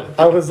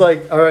I was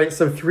like, all right,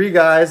 so 3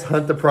 guys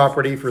hunt the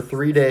property for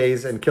 3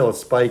 days and kill a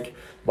spike.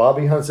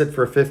 Bobby hunts it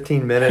for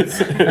 15 minutes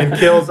and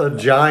kills a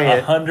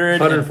giant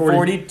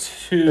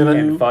 142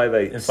 And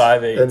 5/8. and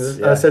 5/8.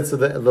 And I said, so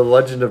the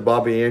legend of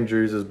Bobby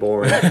Andrews is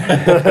born.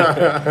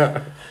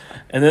 And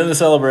then the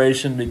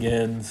celebration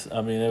begins.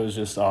 I mean, it was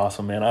just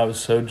awesome, man. I was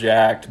so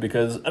jacked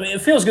because, I mean,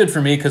 it feels good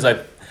for me because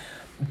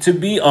to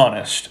be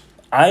honest,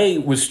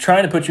 I was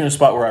trying to put you in a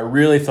spot where I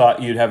really thought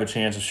you'd have a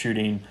chance of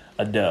shooting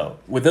a doe.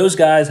 With those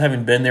guys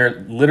having been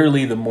there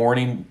literally the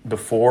morning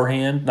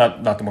beforehand,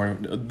 not the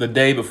morning, the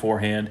day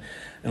beforehand,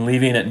 and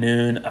leaving at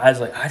noon, I was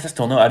like, I just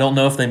don't know. I don't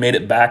know if they made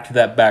it back to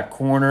that back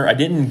corner. I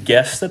didn't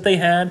guess that they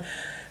had.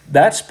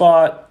 That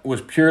spot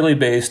was purely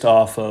based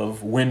off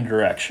of wind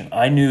direction.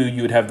 I knew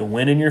you would have the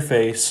wind in your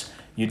face.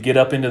 You'd get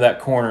up into that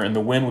corner, and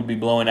the wind would be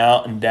blowing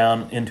out and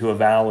down into a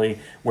valley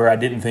where I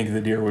didn't think the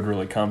deer would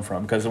really come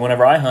from. Because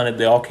whenever I hunted,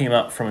 they all came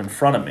out from in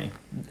front of me.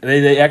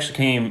 They actually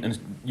came,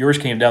 and yours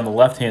came down the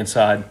left-hand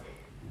side.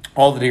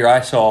 All the deer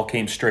I saw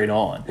came straight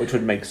on. Which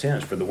would make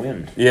sense for the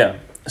wind. Yeah.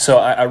 So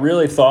I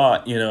really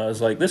thought, I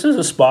was like, this is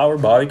a spot where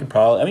Bobby could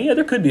probably,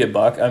 there could be a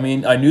buck. I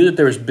knew that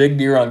there was big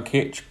deer on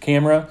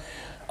camera.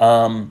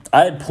 I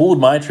had pulled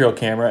my trail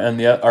camera, and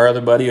our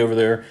other buddy over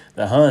there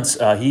that hunts,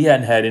 he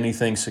hadn't had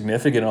anything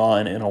significant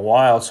on in a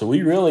while. So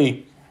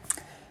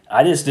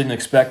I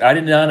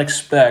did not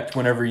expect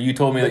whenever you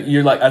told me that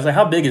I was like,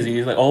 how big is he?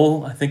 He's like,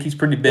 oh, I think he's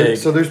pretty big.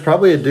 So there's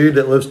probably a dude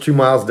that lives 2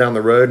 miles down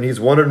the road, and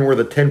he's wondering where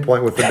the 10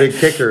 point with the big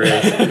kicker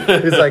is.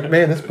 He's like,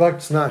 man, this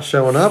buck's not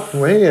showing up.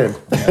 Man.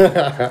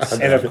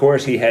 And of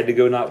course, he had to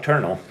go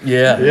nocturnal.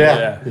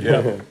 Yeah.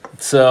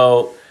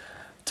 So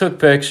took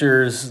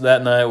pictures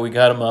that night. We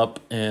got him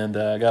up and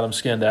got him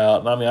skinned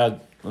out.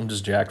 And I'm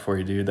just jacked for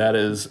you, dude. That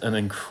is an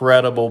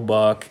incredible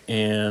buck,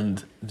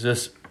 and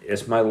just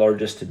it's my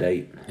largest to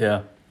date.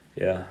 Yeah.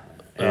 Yeah.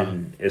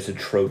 And it's a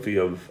trophy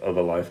of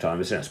a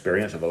lifetime. It's an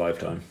experience of a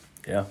lifetime.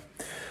 Yeah.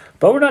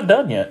 But we're not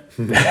done yet.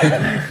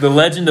 The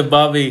legend of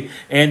Bobby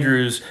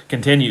Andrews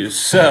continues.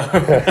 So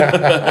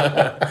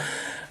the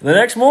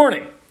next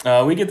morning,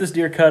 we get this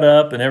deer cut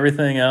up and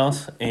everything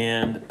else,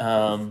 and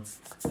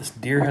this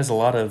deer has a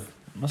lot of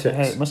must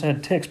have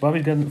had ticks.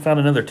 Bobby's found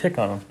another tick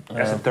on him.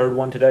 That's the third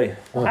one today.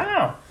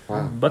 Wow.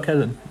 Buck has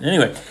it.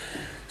 Anyway,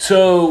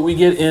 so we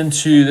get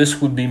into,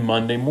 this would be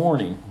Monday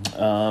morning.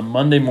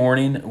 Monday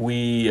morning,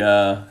 we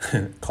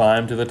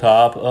climbed to the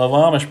top of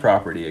Amish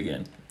property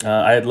again.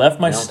 I had left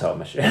my... Mount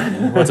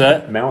Amish. What's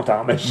that? Mount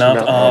Amish. Mount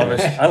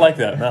Amish. I like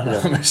that. Mount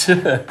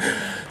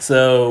Amish.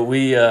 So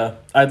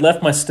I'd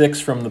left my sticks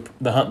from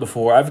the hunt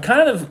before. I've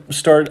kind of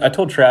started... I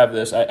told Trav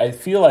this. I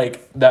feel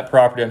like that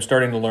property, I'm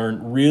starting to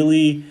learn,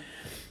 really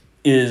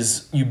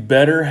is you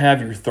better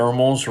have your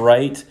thermals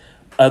right.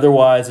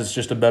 Otherwise, it's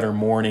just a better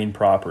morning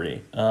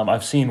property.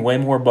 I've seen way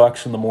more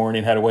bucks in the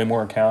morning, had way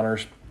more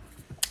encounters.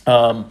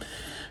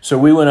 So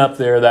we went up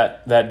there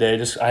that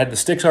day. I had the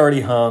sticks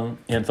already hung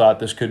and thought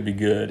this could be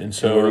good. And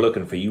so we're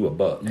looking for you a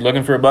buck.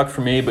 Looking for a buck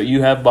for me, but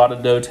you have bought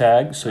a doe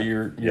tag, so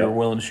you're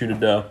willing to shoot a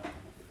doe.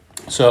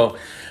 So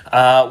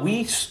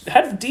we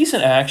had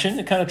decent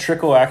action, kind of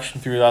trickle action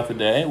throughout the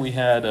day. We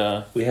had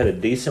a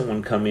decent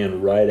one come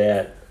in right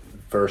at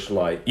first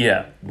light.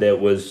 Yeah, that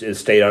it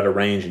stayed out of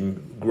range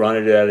and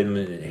grunted at him.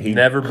 And he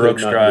never broke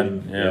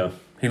stride. Yeah.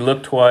 He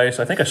looked twice.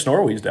 I think I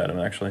snore wheezed at him,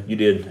 actually. You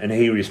did, and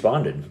he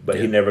responded,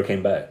 but he never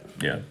came back.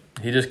 Yeah,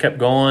 he just kept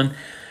going.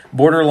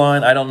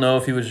 Borderline, I don't know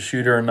if he was a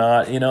shooter or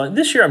not.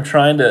 This year I'm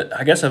trying to,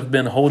 I guess I've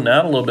been holding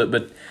out a little bit,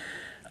 but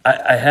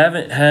I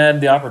haven't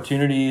had the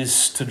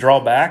opportunities to draw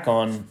back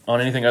on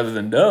anything other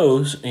than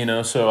does,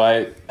 so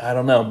I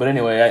don't know. But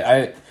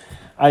anyway,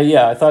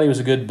 I thought he was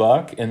a good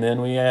buck, and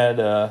then we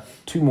had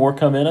 2 more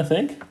come in, I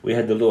think. We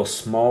had the little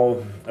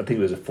small, I think it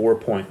was a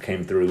 4-point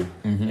came through,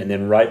 and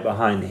then right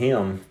behind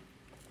him,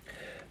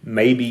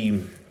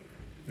 maybe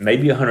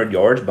 100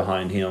 yards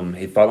behind him,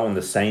 he following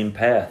the same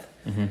path,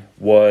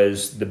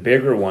 was the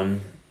bigger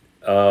one.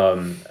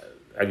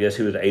 I guess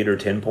he was 8 or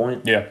 10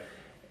 point. Yeah.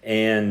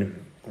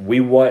 And we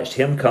watched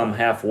him come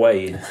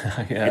halfway,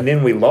 and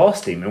then we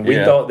lost him. And we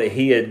thought that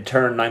he had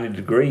turned 90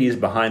 degrees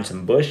behind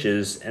some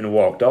bushes and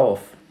walked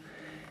off.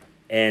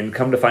 And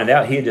come to find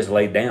out, he had just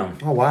laid down.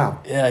 Oh, wow.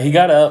 Yeah, he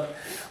got up.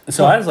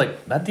 So I was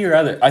like, that deer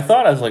either. I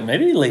thought, I was like,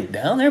 maybe he laid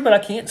down there, but I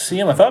can't see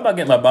him. I thought about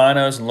getting my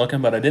binos and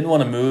looking, but I didn't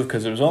want to move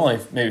because it was only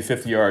maybe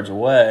 50 yards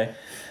away.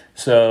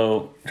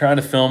 So trying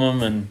to film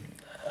him, and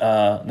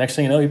next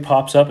thing you know, he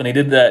pops up and he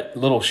did that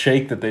little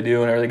shake that they do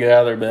whenever they get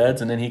out of their beds,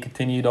 and then he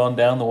continued on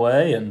down the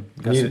way. And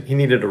he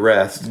needed a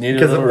rest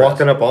because of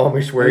walking up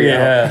Amish wear you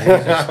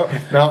out.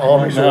 Not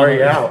Amish wear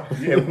you out.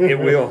 It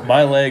will.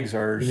 My legs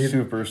are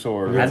super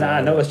sore.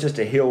 I know it's just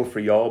a hill for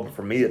y'all, but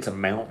for me, it's a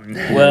mountain.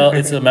 Well,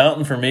 it's a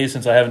mountain for me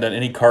since I haven't done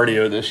any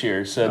cardio this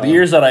year. So the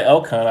years that I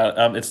elk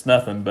hunt, it's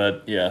nothing.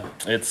 But yeah,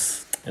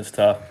 it's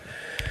tough.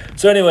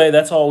 So anyway,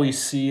 that's all we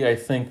see, I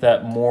think,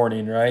 that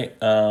morning, right?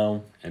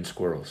 And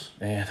squirrels.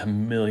 Man, a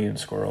million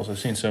squirrels. I've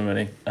seen so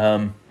many.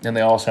 And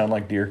they all sound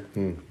like deer.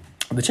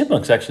 The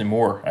chipmunks actually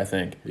more, I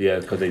think. Yeah,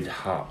 because they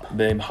hop.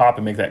 They hop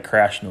and make that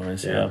crash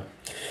noise. Yeah.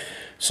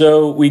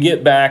 So we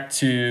get back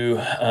to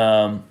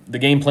the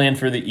game plan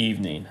for the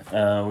evening.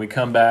 We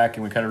come back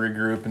and we kind of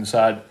regroup and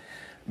decide,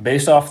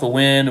 based off the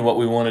wind and what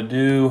we want to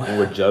do. And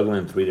we're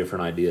juggling 3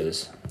 different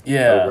ideas.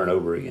 Yeah. Over and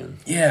over again.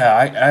 Yeah,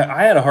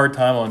 I had a hard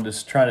time on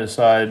just trying to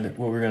decide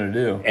what we were going to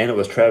do. And it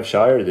was Trav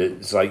Shire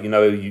that's like,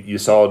 you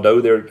saw a doe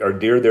there or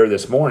deer there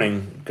this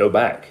morning, go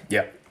back.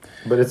 Yeah.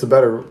 But it's a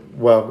better,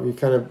 you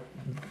kind of,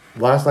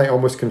 last night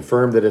almost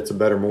confirmed that it's a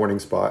better morning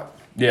spot.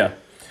 Yeah.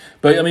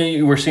 But,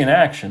 we're seeing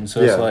action,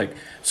 so it's like,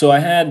 so I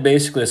had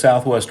basically a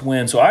southwest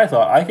wind, so I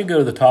thought I could go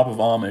to the top of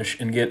Amish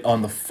and get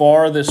on the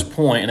farthest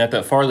point, and at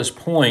that farthest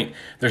point,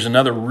 there's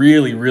another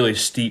really, really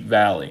steep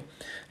valley.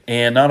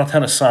 and not a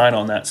ton of sign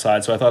on that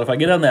side. So I thought if I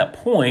get on that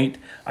point,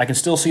 I can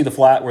still see the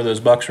flat where those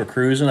bucks were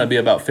cruising. I'd be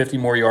about 50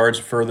 more yards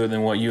further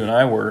than what you and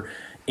I were.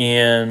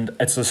 And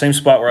it's the same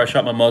spot where I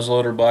shot my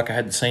muzzleloader buck. I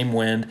had the same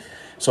wind.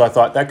 So I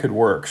thought that could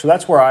work. So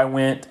that's where I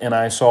went, and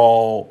I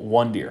saw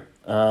one deer.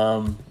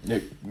 I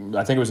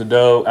think it was a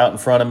doe out in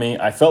front of me.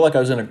 I felt like I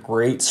was in a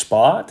great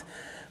spot.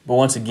 But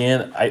once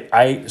again,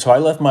 I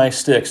left my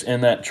sticks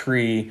in that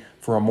tree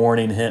for a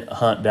morning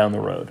hunt down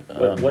the road.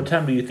 What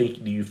time do you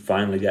think you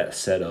finally got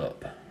set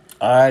up?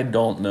 I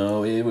don't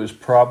know. It was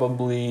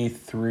probably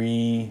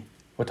 3.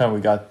 What time we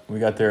got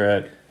there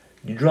at?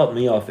 You dropped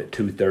me off at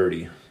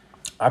 2:30.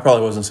 I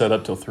probably wasn't set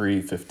up till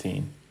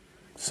 3:15.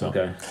 So.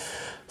 Okay.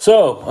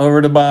 So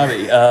over to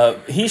Bobby.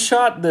 He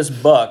shot this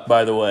buck,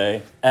 by the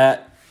way,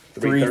 at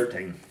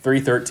 3:13.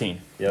 3:13.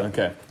 Yeah.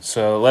 Okay.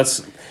 So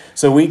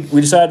we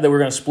decided that we're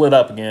going to split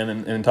up again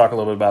and talk a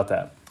little bit about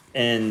that.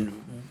 And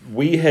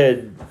we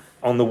had,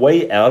 on the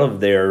way out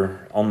of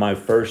there, on my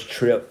first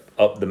trip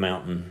up the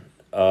mountain,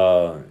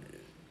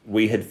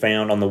 we had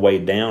found on the way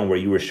down where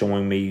you were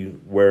showing me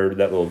where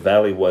that little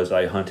valley was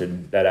I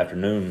hunted that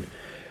afternoon.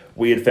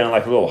 We had found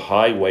like a little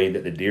highway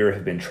that the deer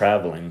had been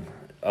traveling.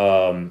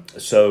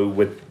 So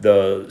with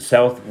the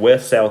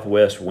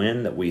southwest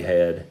wind that we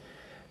had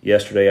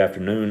yesterday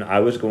afternoon, I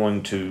was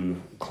going to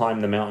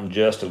climb the mountain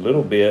just a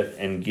little bit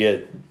and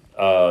get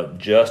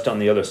just on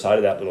the other side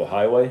of that little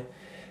highway,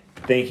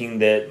 thinking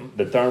that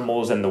the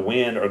thermals and the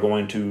wind are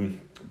going to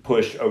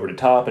push over the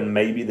top and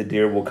maybe the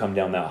deer will come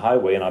down that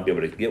highway and I'll be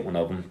able to get one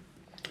of them.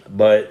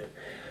 But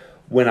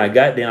when I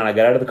got down, I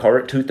got out of the car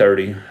at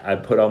 2:30. I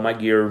put all my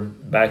gear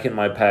back in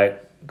my pack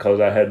because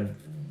I had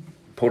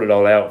pulled it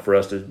all out for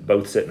us to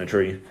both sit in a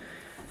tree.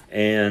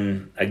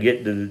 And I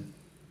get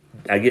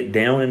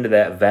down into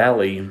that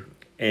valley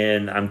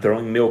and I'm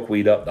throwing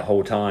milkweed up the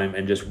whole time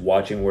and just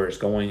watching where it's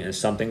going. And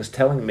something's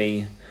telling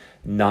me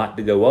not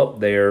to go up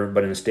there,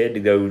 but instead to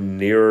go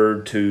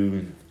nearer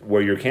to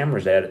where your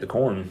camera's at the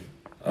corn,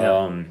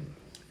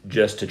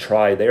 just to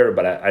try there.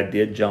 But I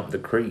did jump the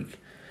creek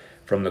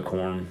from the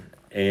corn,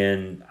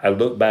 and I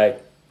look back.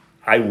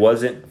 I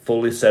wasn't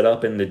fully set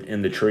up in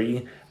the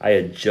tree. I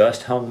had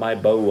just hung my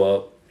bow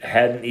up,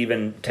 hadn't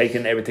even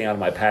taken everything out of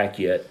my pack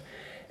yet.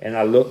 And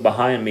I look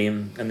behind me,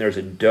 and there's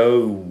a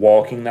doe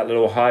walking that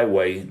little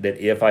highway that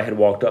if I had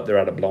walked up there,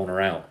 I'd have blown her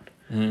out.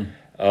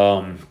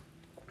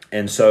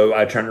 And so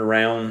I turned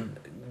around.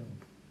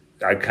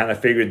 I kind of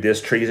figured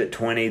this tree's at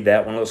 20.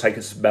 That one looks like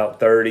it's about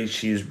 30.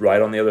 She's right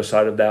on the other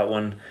side of that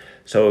one.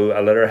 So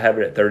I let her have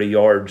it at 30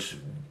 yards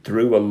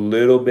through a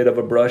little bit of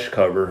a brush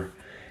cover,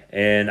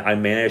 and I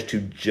managed to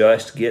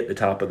just get the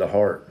top of the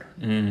heart.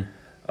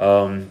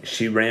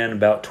 She ran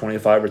about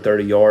 25 or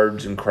 30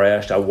 yards and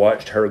crashed. I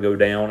watched her go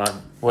down.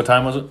 What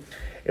time was it?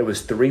 It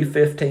was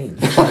 3:15.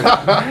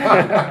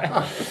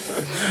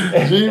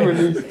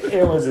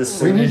 It was as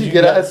soon we need as to you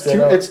get got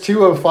out. It's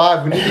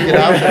 2:05. We need to get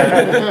out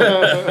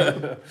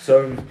there.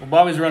 So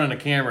Bobby's running a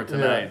camera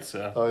tonight.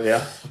 So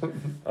yeah.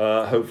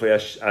 Hopefully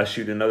I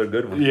shoot another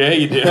good one. Yeah,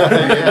 you did.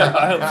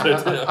 I hope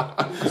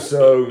so too.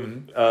 So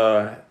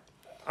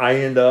I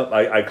end up.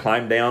 I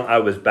climbed down. I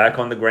was back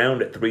on the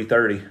ground at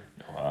 3:30.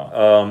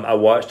 Wow. I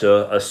watched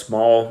a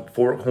small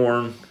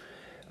forkhorn.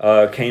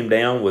 Came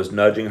down, was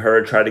nudging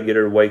her, tried to get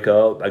her to wake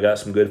up. I got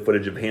some good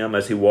footage of him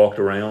as he walked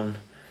around.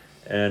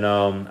 And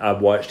I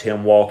watched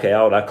him walk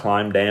out. I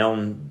climbed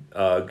down,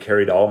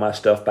 carried all my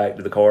stuff back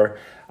to the car.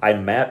 I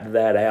mapped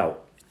that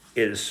out.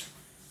 It's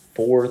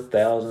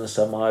 4,000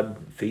 some odd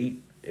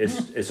feet.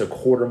 It's a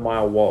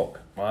quarter-mile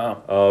walk.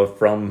 Wow.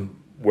 From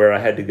where I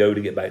had to go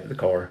to get back to the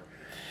car.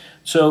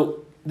 So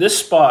this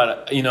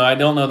spot, I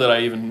don't know that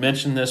I even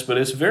mentioned this, but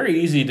it's very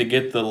easy to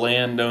get the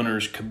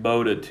landowner's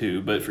Kubota to.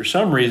 But for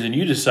some reason,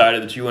 you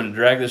decided that you want to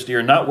drag this deer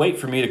and not wait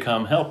for me to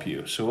come help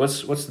you. So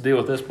what's the deal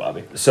with this,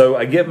 Bobby? So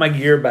I get my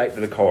gear back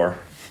to the car,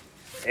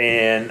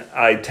 and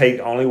I take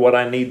only what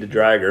I need to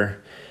drag her.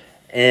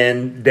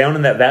 And down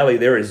in that valley,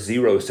 there is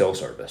zero cell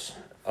service.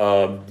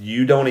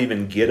 You don't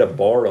even get a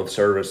bar of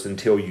service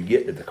until you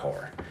get to the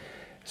car.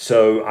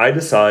 So I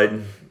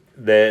decide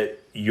that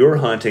you're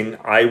hunting.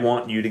 I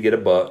want you to get a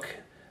buck.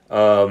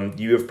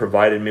 You have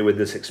provided me with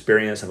this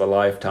experience of a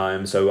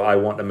lifetime, so I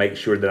want to make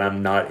sure that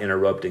I'm not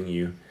interrupting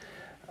you.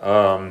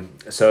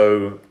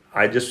 So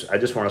I just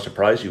want to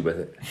surprise you with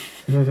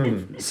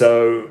it.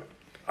 So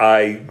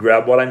I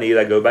grab what I need.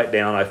 I go back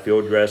down. I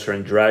field dress her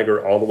and drag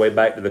her all the way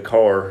back to the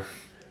car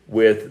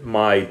with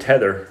my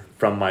tether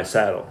from my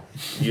saddle,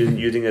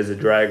 using as a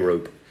drag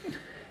rope.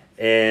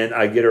 And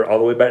I get her all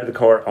the way back to the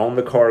car on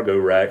the cargo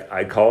rack.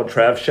 I called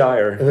Trav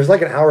Shire. And there's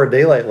like an hour of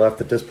daylight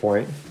left at this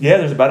point. Yeah,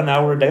 there's about an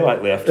hour of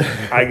daylight left.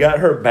 I got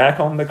her back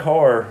on the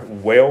car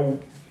well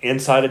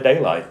inside of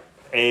daylight.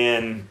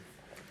 And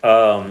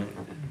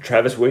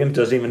Travis Williams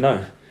doesn't even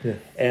know. Yeah.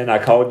 And I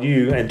called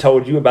you and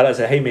told you about it. I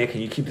said, hey, man, can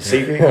you keep the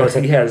secret? Because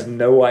he has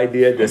no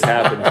idea this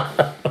happened.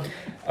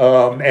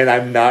 And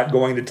I'm not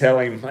going to tell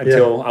him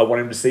until I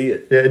want him to see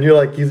it. Yeah, and you're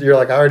like,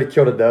 I already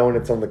killed a doe and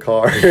it's on the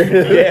car.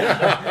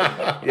 Yeah.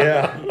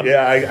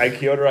 I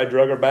killed her. I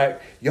drug her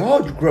back.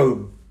 Y'all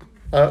grow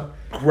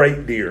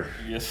great deer.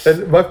 Yes.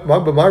 And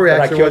my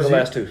reaction killed was the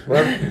last two.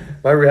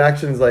 My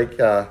reaction is like,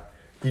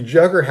 you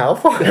jug her how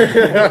far?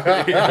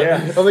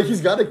 Yeah. I'm like,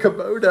 he's got a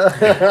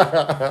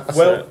Kubota.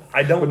 Well,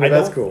 I don't.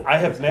 that's cool. I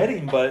have met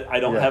him, but I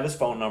don't Yeah. have his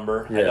phone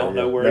number. I Yeah, don't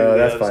know yeah. where No, he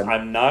that's lives. fine.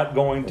 I'm not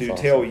going to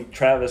That's tell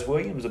Travis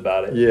Williams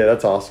about it. Yeah,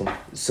 that's awesome.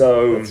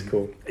 So That's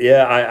cool.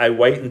 Yeah, I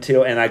wait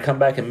until and I come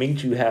back and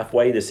meet you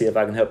halfway to see if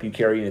I can help you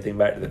carry anything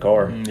back to the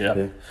car. Yeah.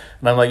 Yeah.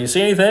 And I'm like, you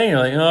see anything? You're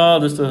like, oh,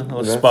 just a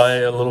spy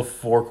a little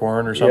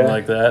forkhorn or something Yeah.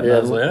 like that. And Yeah. I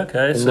was like,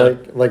 okay. And So,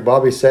 like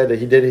Bobby said,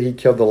 he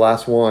killed the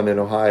last one in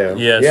Ohio.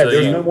 yeah, Yeah, so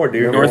there's you- no more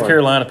deer. North more.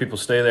 Carolina people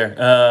stay there.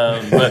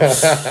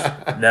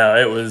 But no,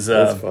 it was.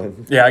 That's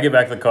fun. Yeah, I get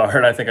back to the car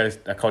and I think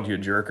I called you a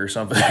jerk or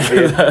something. I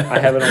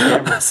have it on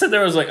camera. I said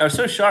there was like I was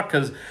so shocked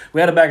because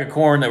we had a bag of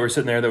corn that were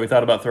sitting there that we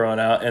thought about throwing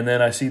out, and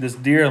then I see this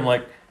deer. I'm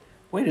like,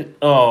 wait,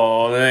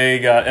 oh, they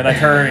got, and I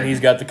turn and he's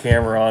got the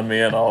camera on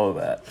me and all of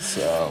that.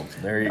 So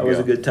there you That go. was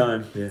a good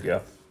time. Yeah,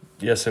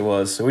 yes, it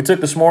was. So we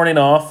took this morning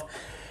off.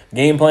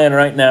 Game plan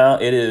right now,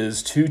 it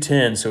is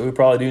 2:10, so we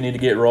probably do need to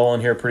get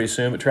rolling here pretty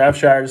soon. But Trav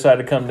Shire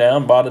decided to come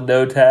down, bought a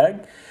doe tag,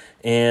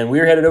 and we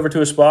were headed over to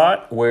a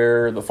spot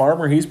where the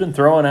farmer, he's been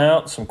throwing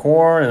out some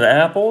corn and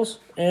apples,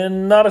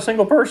 and not a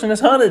single person has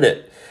hunted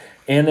it.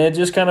 And it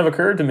just kind of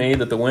occurred to me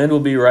that the wind will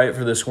be right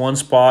for this one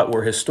spot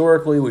where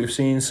historically we've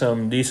seen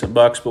some decent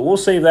bucks, but we'll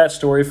save that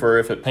story for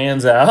if it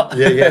pans out.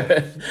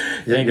 Yeah.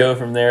 And go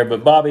from there.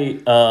 But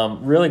Bobby,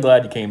 really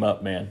glad you came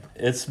up, man.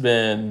 It's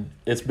been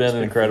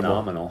incredible.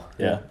 Phenomenal.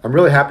 Yeah. I'm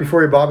really happy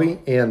for you, Bobby,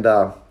 and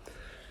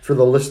for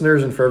the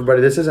listeners and for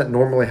everybody. This isn't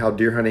normally how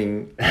deer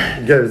hunting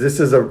goes. This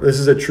is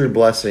a true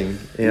blessing,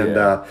 and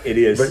It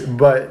is.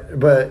 But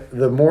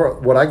the more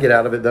what I get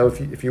out of it though,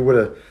 if you would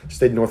have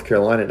stayed in North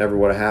Carolina, it never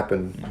would have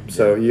happened.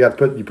 So you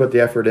put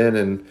the effort in,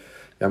 and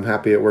I'm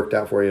happy it worked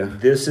out for you.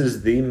 This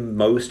is the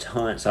most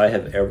hunts I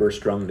have ever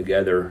strung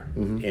together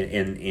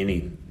in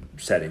any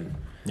setting.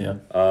 Yeah.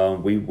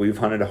 We've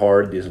hunted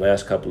hard these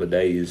last couple of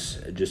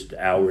days, just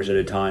hours at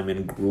a time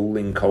in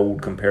grueling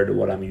cold compared to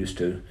what I'm used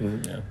to.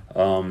 Yeah.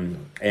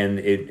 And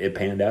it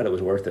panned out. It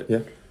was worth it. Yeah,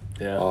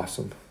 Yeah.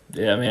 awesome.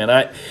 Yeah,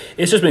 man.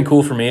 It's just been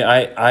cool for me.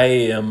 I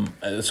am.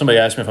 Somebody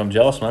asked me if I'm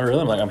jealous, and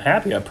I'm like, I'm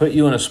happy. I put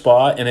you in a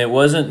spot, and it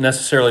wasn't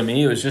necessarily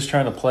me. It was just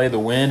trying to play the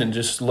wind and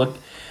just look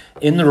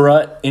in the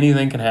rut.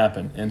 Anything can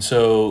happen, and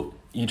so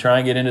you try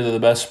and get into the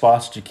best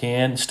spots that you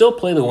can. Still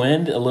play the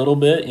wind a little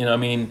bit. I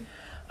mean,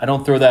 I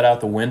don't throw that out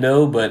the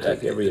window, but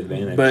Take every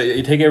advantage. But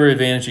you take every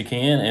advantage you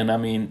can, and I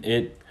mean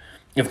it.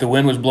 If the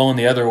wind was blowing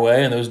the other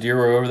way and those deer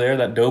were over there,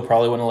 that doe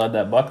probably wouldn't have led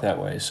that buck that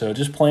way. So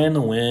just playing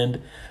the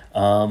wind.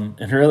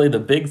 And really the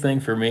big thing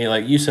for me,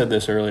 like you said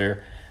this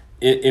earlier,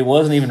 it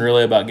wasn't even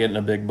really about getting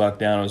a big buck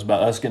down. It was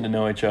about us getting to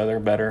know each other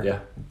better, Yeah.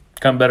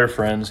 become better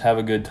friends, have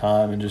a good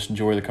time, and just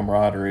enjoy the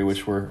camaraderie,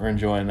 which we're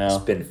enjoying now. It's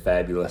been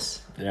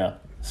fabulous. Yeah.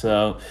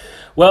 So,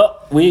 well,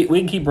 we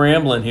can keep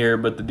rambling here,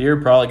 but the deer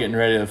are probably getting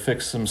ready to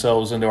fix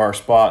themselves into our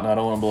spot, and I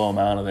don't want to blow them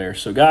out of there.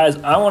 So, guys,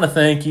 I want to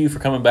thank you for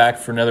coming back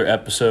for another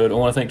episode. I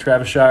want to thank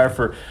Travis Shire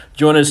for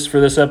joining us for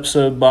this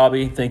episode.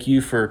 Bobby, thank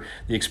you for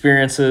the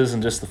experiences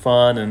and just the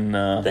fun.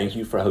 And Thank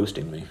you for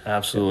hosting me.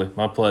 absolutely,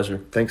 my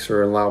pleasure. Thanks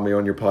for allowing me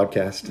on your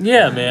podcast.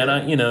 Yeah,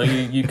 man.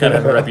 You kind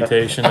of have a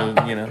reputation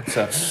of,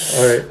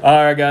 so.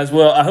 All right. Guys.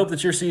 Well, I hope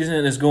that your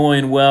season is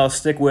going well.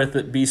 Stick with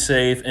it. Be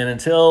safe. And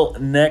until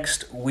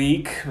next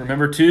week,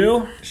 remember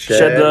to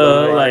Shed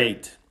the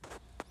light.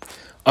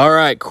 All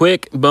right,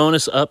 quick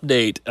bonus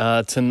update.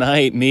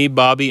 Tonight, me,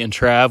 Bobby, and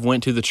Trav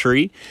went to the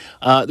tree.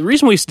 The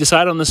reason we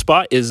decided on this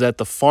spot is that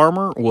the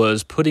farmer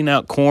was putting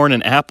out corn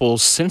and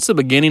apples since the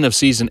beginning of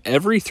season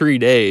every 3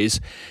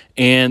 days,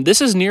 and this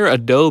is near a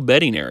doe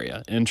bedding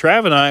area. And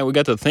Trav and I, we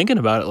got to thinking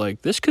about it,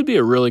 like, this could be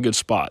a really good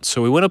spot.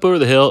 So we went up over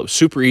the hill. It was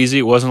super easy.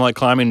 It wasn't like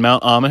climbing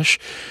Mount Amish,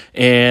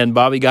 and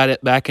Bobby got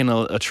it back in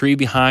a tree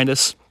behind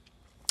us.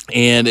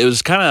 And it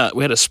was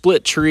we had a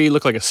split tree,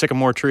 looked like a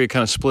sycamore tree,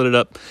 kind of split it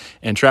up.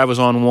 And Trav was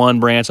on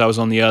one branch, I was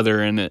on the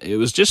other. And it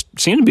was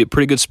seemed to be a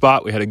pretty good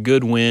spot. We had a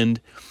good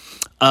wind.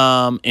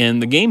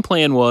 And the game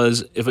plan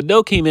was if a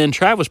doe came in,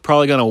 Trav was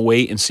probably going to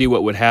wait and see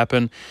what would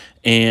happen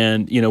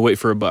and, wait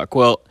for a buck.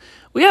 Well,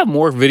 we have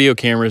more video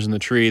cameras in the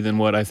tree than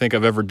what I think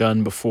I've ever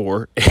done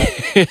before.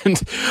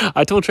 And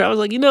I told Trav, I was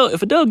like,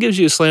 if a doe gives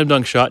you a slam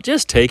dunk shot,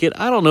 just take it.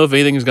 I don't know if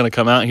anything is going to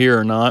come out here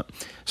or not.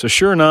 So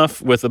sure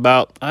enough, with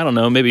about, I don't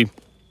know, maybe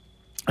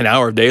an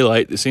hour of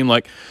daylight, it seemed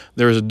like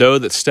there was a doe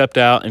that stepped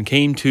out and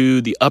came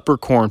to the upper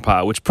corn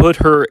pile, which put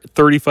her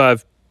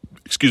 35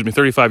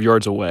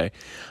 yards away.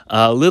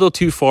 A little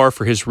too far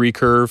for his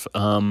recurve.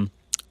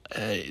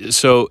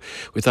 So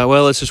we thought,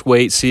 well, let's just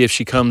wait, see if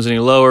she comes any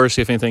lower,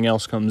 see if anything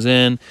else comes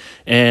in.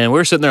 And we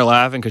were sitting there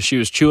laughing because she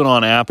was chewing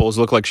on apples.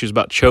 Looked like she was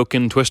about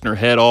choking, twisting her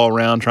head all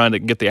around, trying to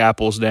get the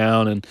apples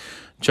down and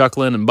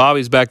chuckling. And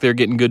Bobby's back there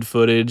getting good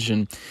footage.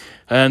 And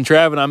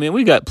Trav and I mean,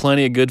 we got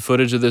plenty of good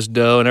footage of this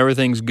doe, and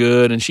everything's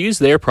good. And she's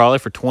there probably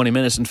for 20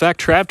 minutes. In fact,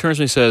 Trav turns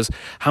to me and says,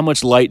 how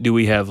much light do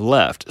we have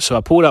left? So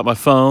I pulled out my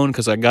phone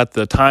because I got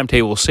the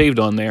timetable saved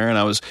on there, and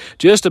I was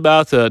just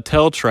about to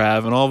tell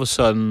Trav, and all of a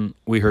sudden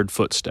we heard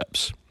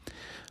footsteps.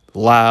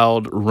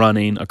 loud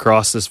running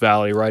across this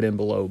valley right in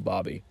below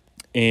Bobby.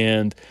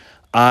 And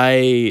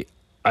I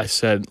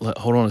said,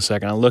 hold on a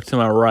second. I look to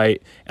my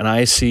right, and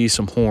I see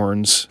some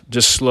horns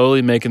just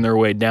slowly making their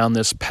way down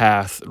this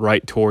path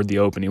right toward the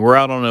opening. We're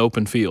out on an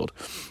open field,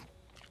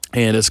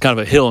 and it's kind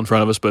of a hill in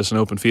front of us, but it's an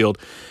open field.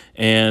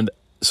 And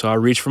so I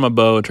reach for my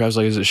bow, and Travis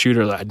like, is it a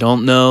shooter? I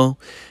don't know.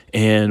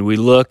 And we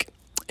look,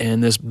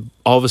 and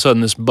all of a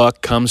sudden this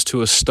buck comes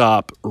to a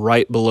stop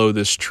right below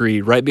this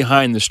tree, right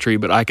behind this tree,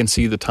 but I can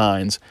see the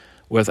tines.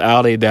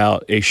 Without a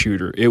doubt, a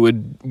shooter. It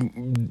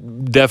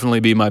would definitely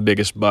be my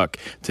biggest buck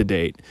to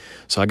date.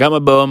 So I got my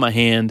bow in my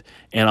hand,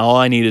 and all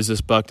I need is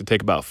this buck to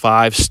take about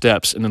 5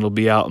 steps, and it'll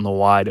be out in the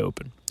wide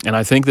open. And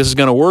I think this is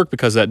going to work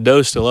because that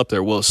doe's still up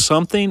there. Well,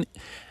 something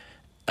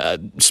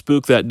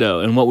spooked that doe,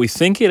 and what we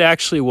think it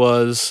actually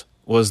was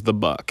the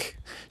buck.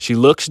 She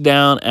looks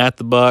down at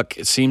the buck.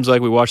 It seems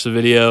like we watched the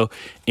video,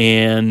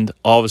 and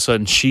all of a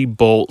sudden she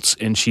bolts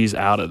and she's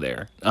out of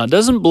there.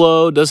 Doesn't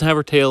blow, doesn't have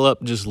her tail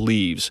up, just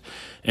leaves.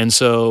 And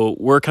so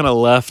we're kind of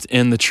left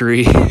in the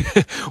tree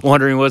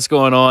wondering what's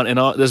going on.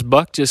 And this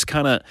buck just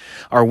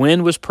our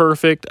wind was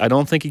perfect. I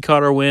don't think he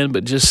caught our wind,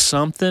 but just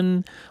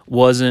something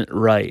wasn't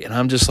right. And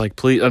I'm just like,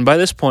 please. And by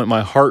this point,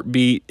 my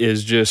heartbeat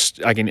is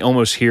just, I can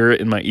almost hear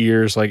it in my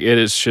ears. Like it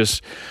is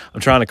just,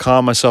 I'm trying to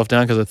calm myself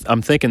down because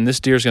I'm thinking this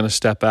deer's going to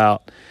step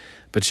out.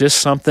 But just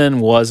something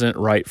wasn't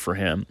right for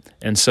him.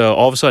 And so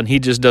all of a sudden he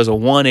just does a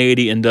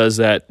 180 and does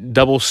that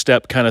double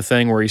step kind of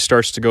thing where he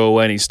starts to go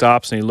away and he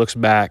stops and he looks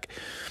back.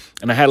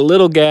 And I had a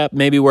little gap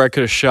maybe where I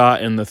could have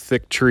shot in the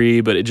thick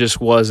tree, but it just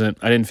wasn't.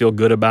 I didn't feel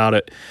good about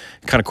it,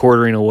 kind of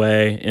quartering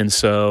away. And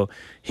so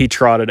he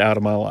trotted out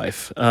of my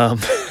life.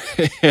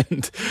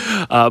 And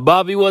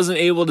Bobby wasn't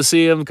able to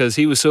see him because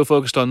he was so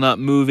focused on not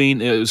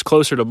moving. It was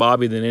closer to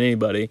Bobby than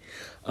anybody.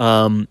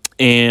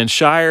 And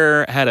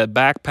Shire had a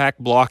backpack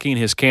blocking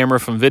his camera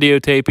from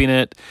videotaping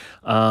it.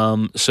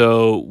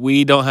 So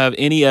we don't have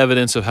any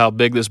evidence of how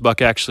big this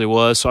buck actually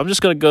was. So I'm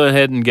just going to go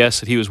ahead and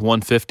guess that he was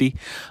 150.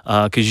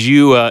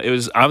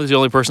 Cause I was the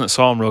only person that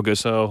saw him real good.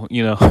 So,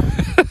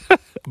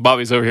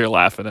 Bobby's over here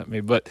laughing at me,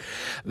 but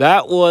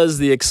that was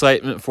the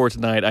excitement for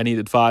tonight. I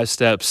needed 5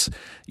 steps.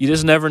 You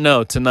just never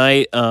know.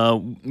 Tonight,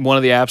 one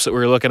of the apps that we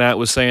were looking at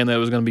was saying that it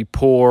was going to be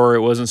poor.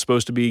 It wasn't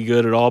supposed to be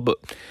good at all, but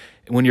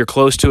when you're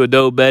close to a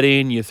doe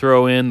bedding, you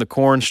throw in the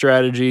corn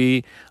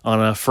strategy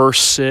on a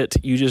first sit.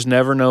 You just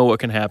never know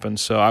what can happen.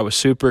 So I was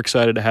super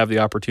excited to have the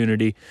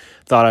opportunity.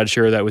 Thought I'd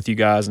share that with you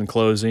guys in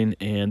closing.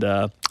 And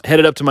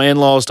headed up to my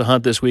in-laws to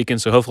hunt this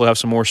weekend. So hopefully I'll have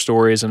some more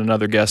stories and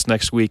another guest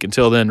next week.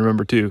 Until then,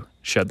 remember to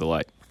shed the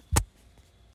light.